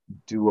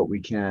do what we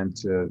can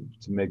to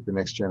make the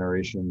next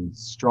generation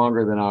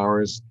stronger than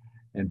ours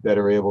and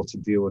better able to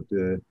deal with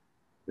the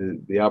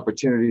the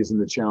opportunities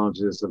and the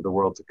challenges of the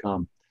world to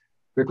come.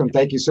 Vikram,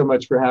 thank you so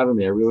much for having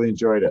me. I really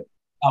enjoyed it.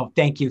 Oh,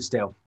 thank you,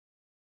 Stu.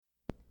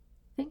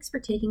 Thanks for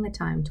taking the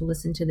time to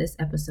listen to this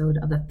episode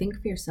of the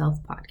Think for Yourself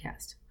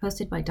podcast,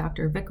 hosted by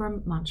Dr.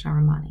 Vikram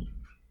Mancharamani.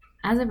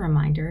 As a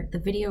reminder, the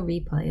video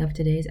replay of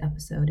today's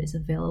episode is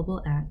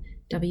available at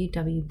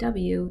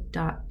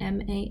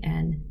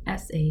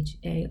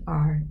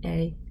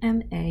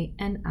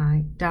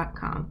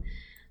www.mancharamani.com.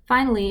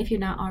 Finally, if you're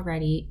not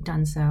already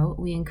done so,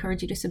 we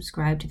encourage you to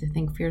subscribe to the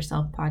Think for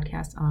Yourself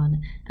podcast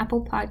on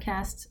Apple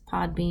Podcasts,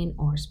 Podbean,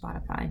 or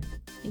Spotify.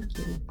 Thank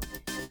you.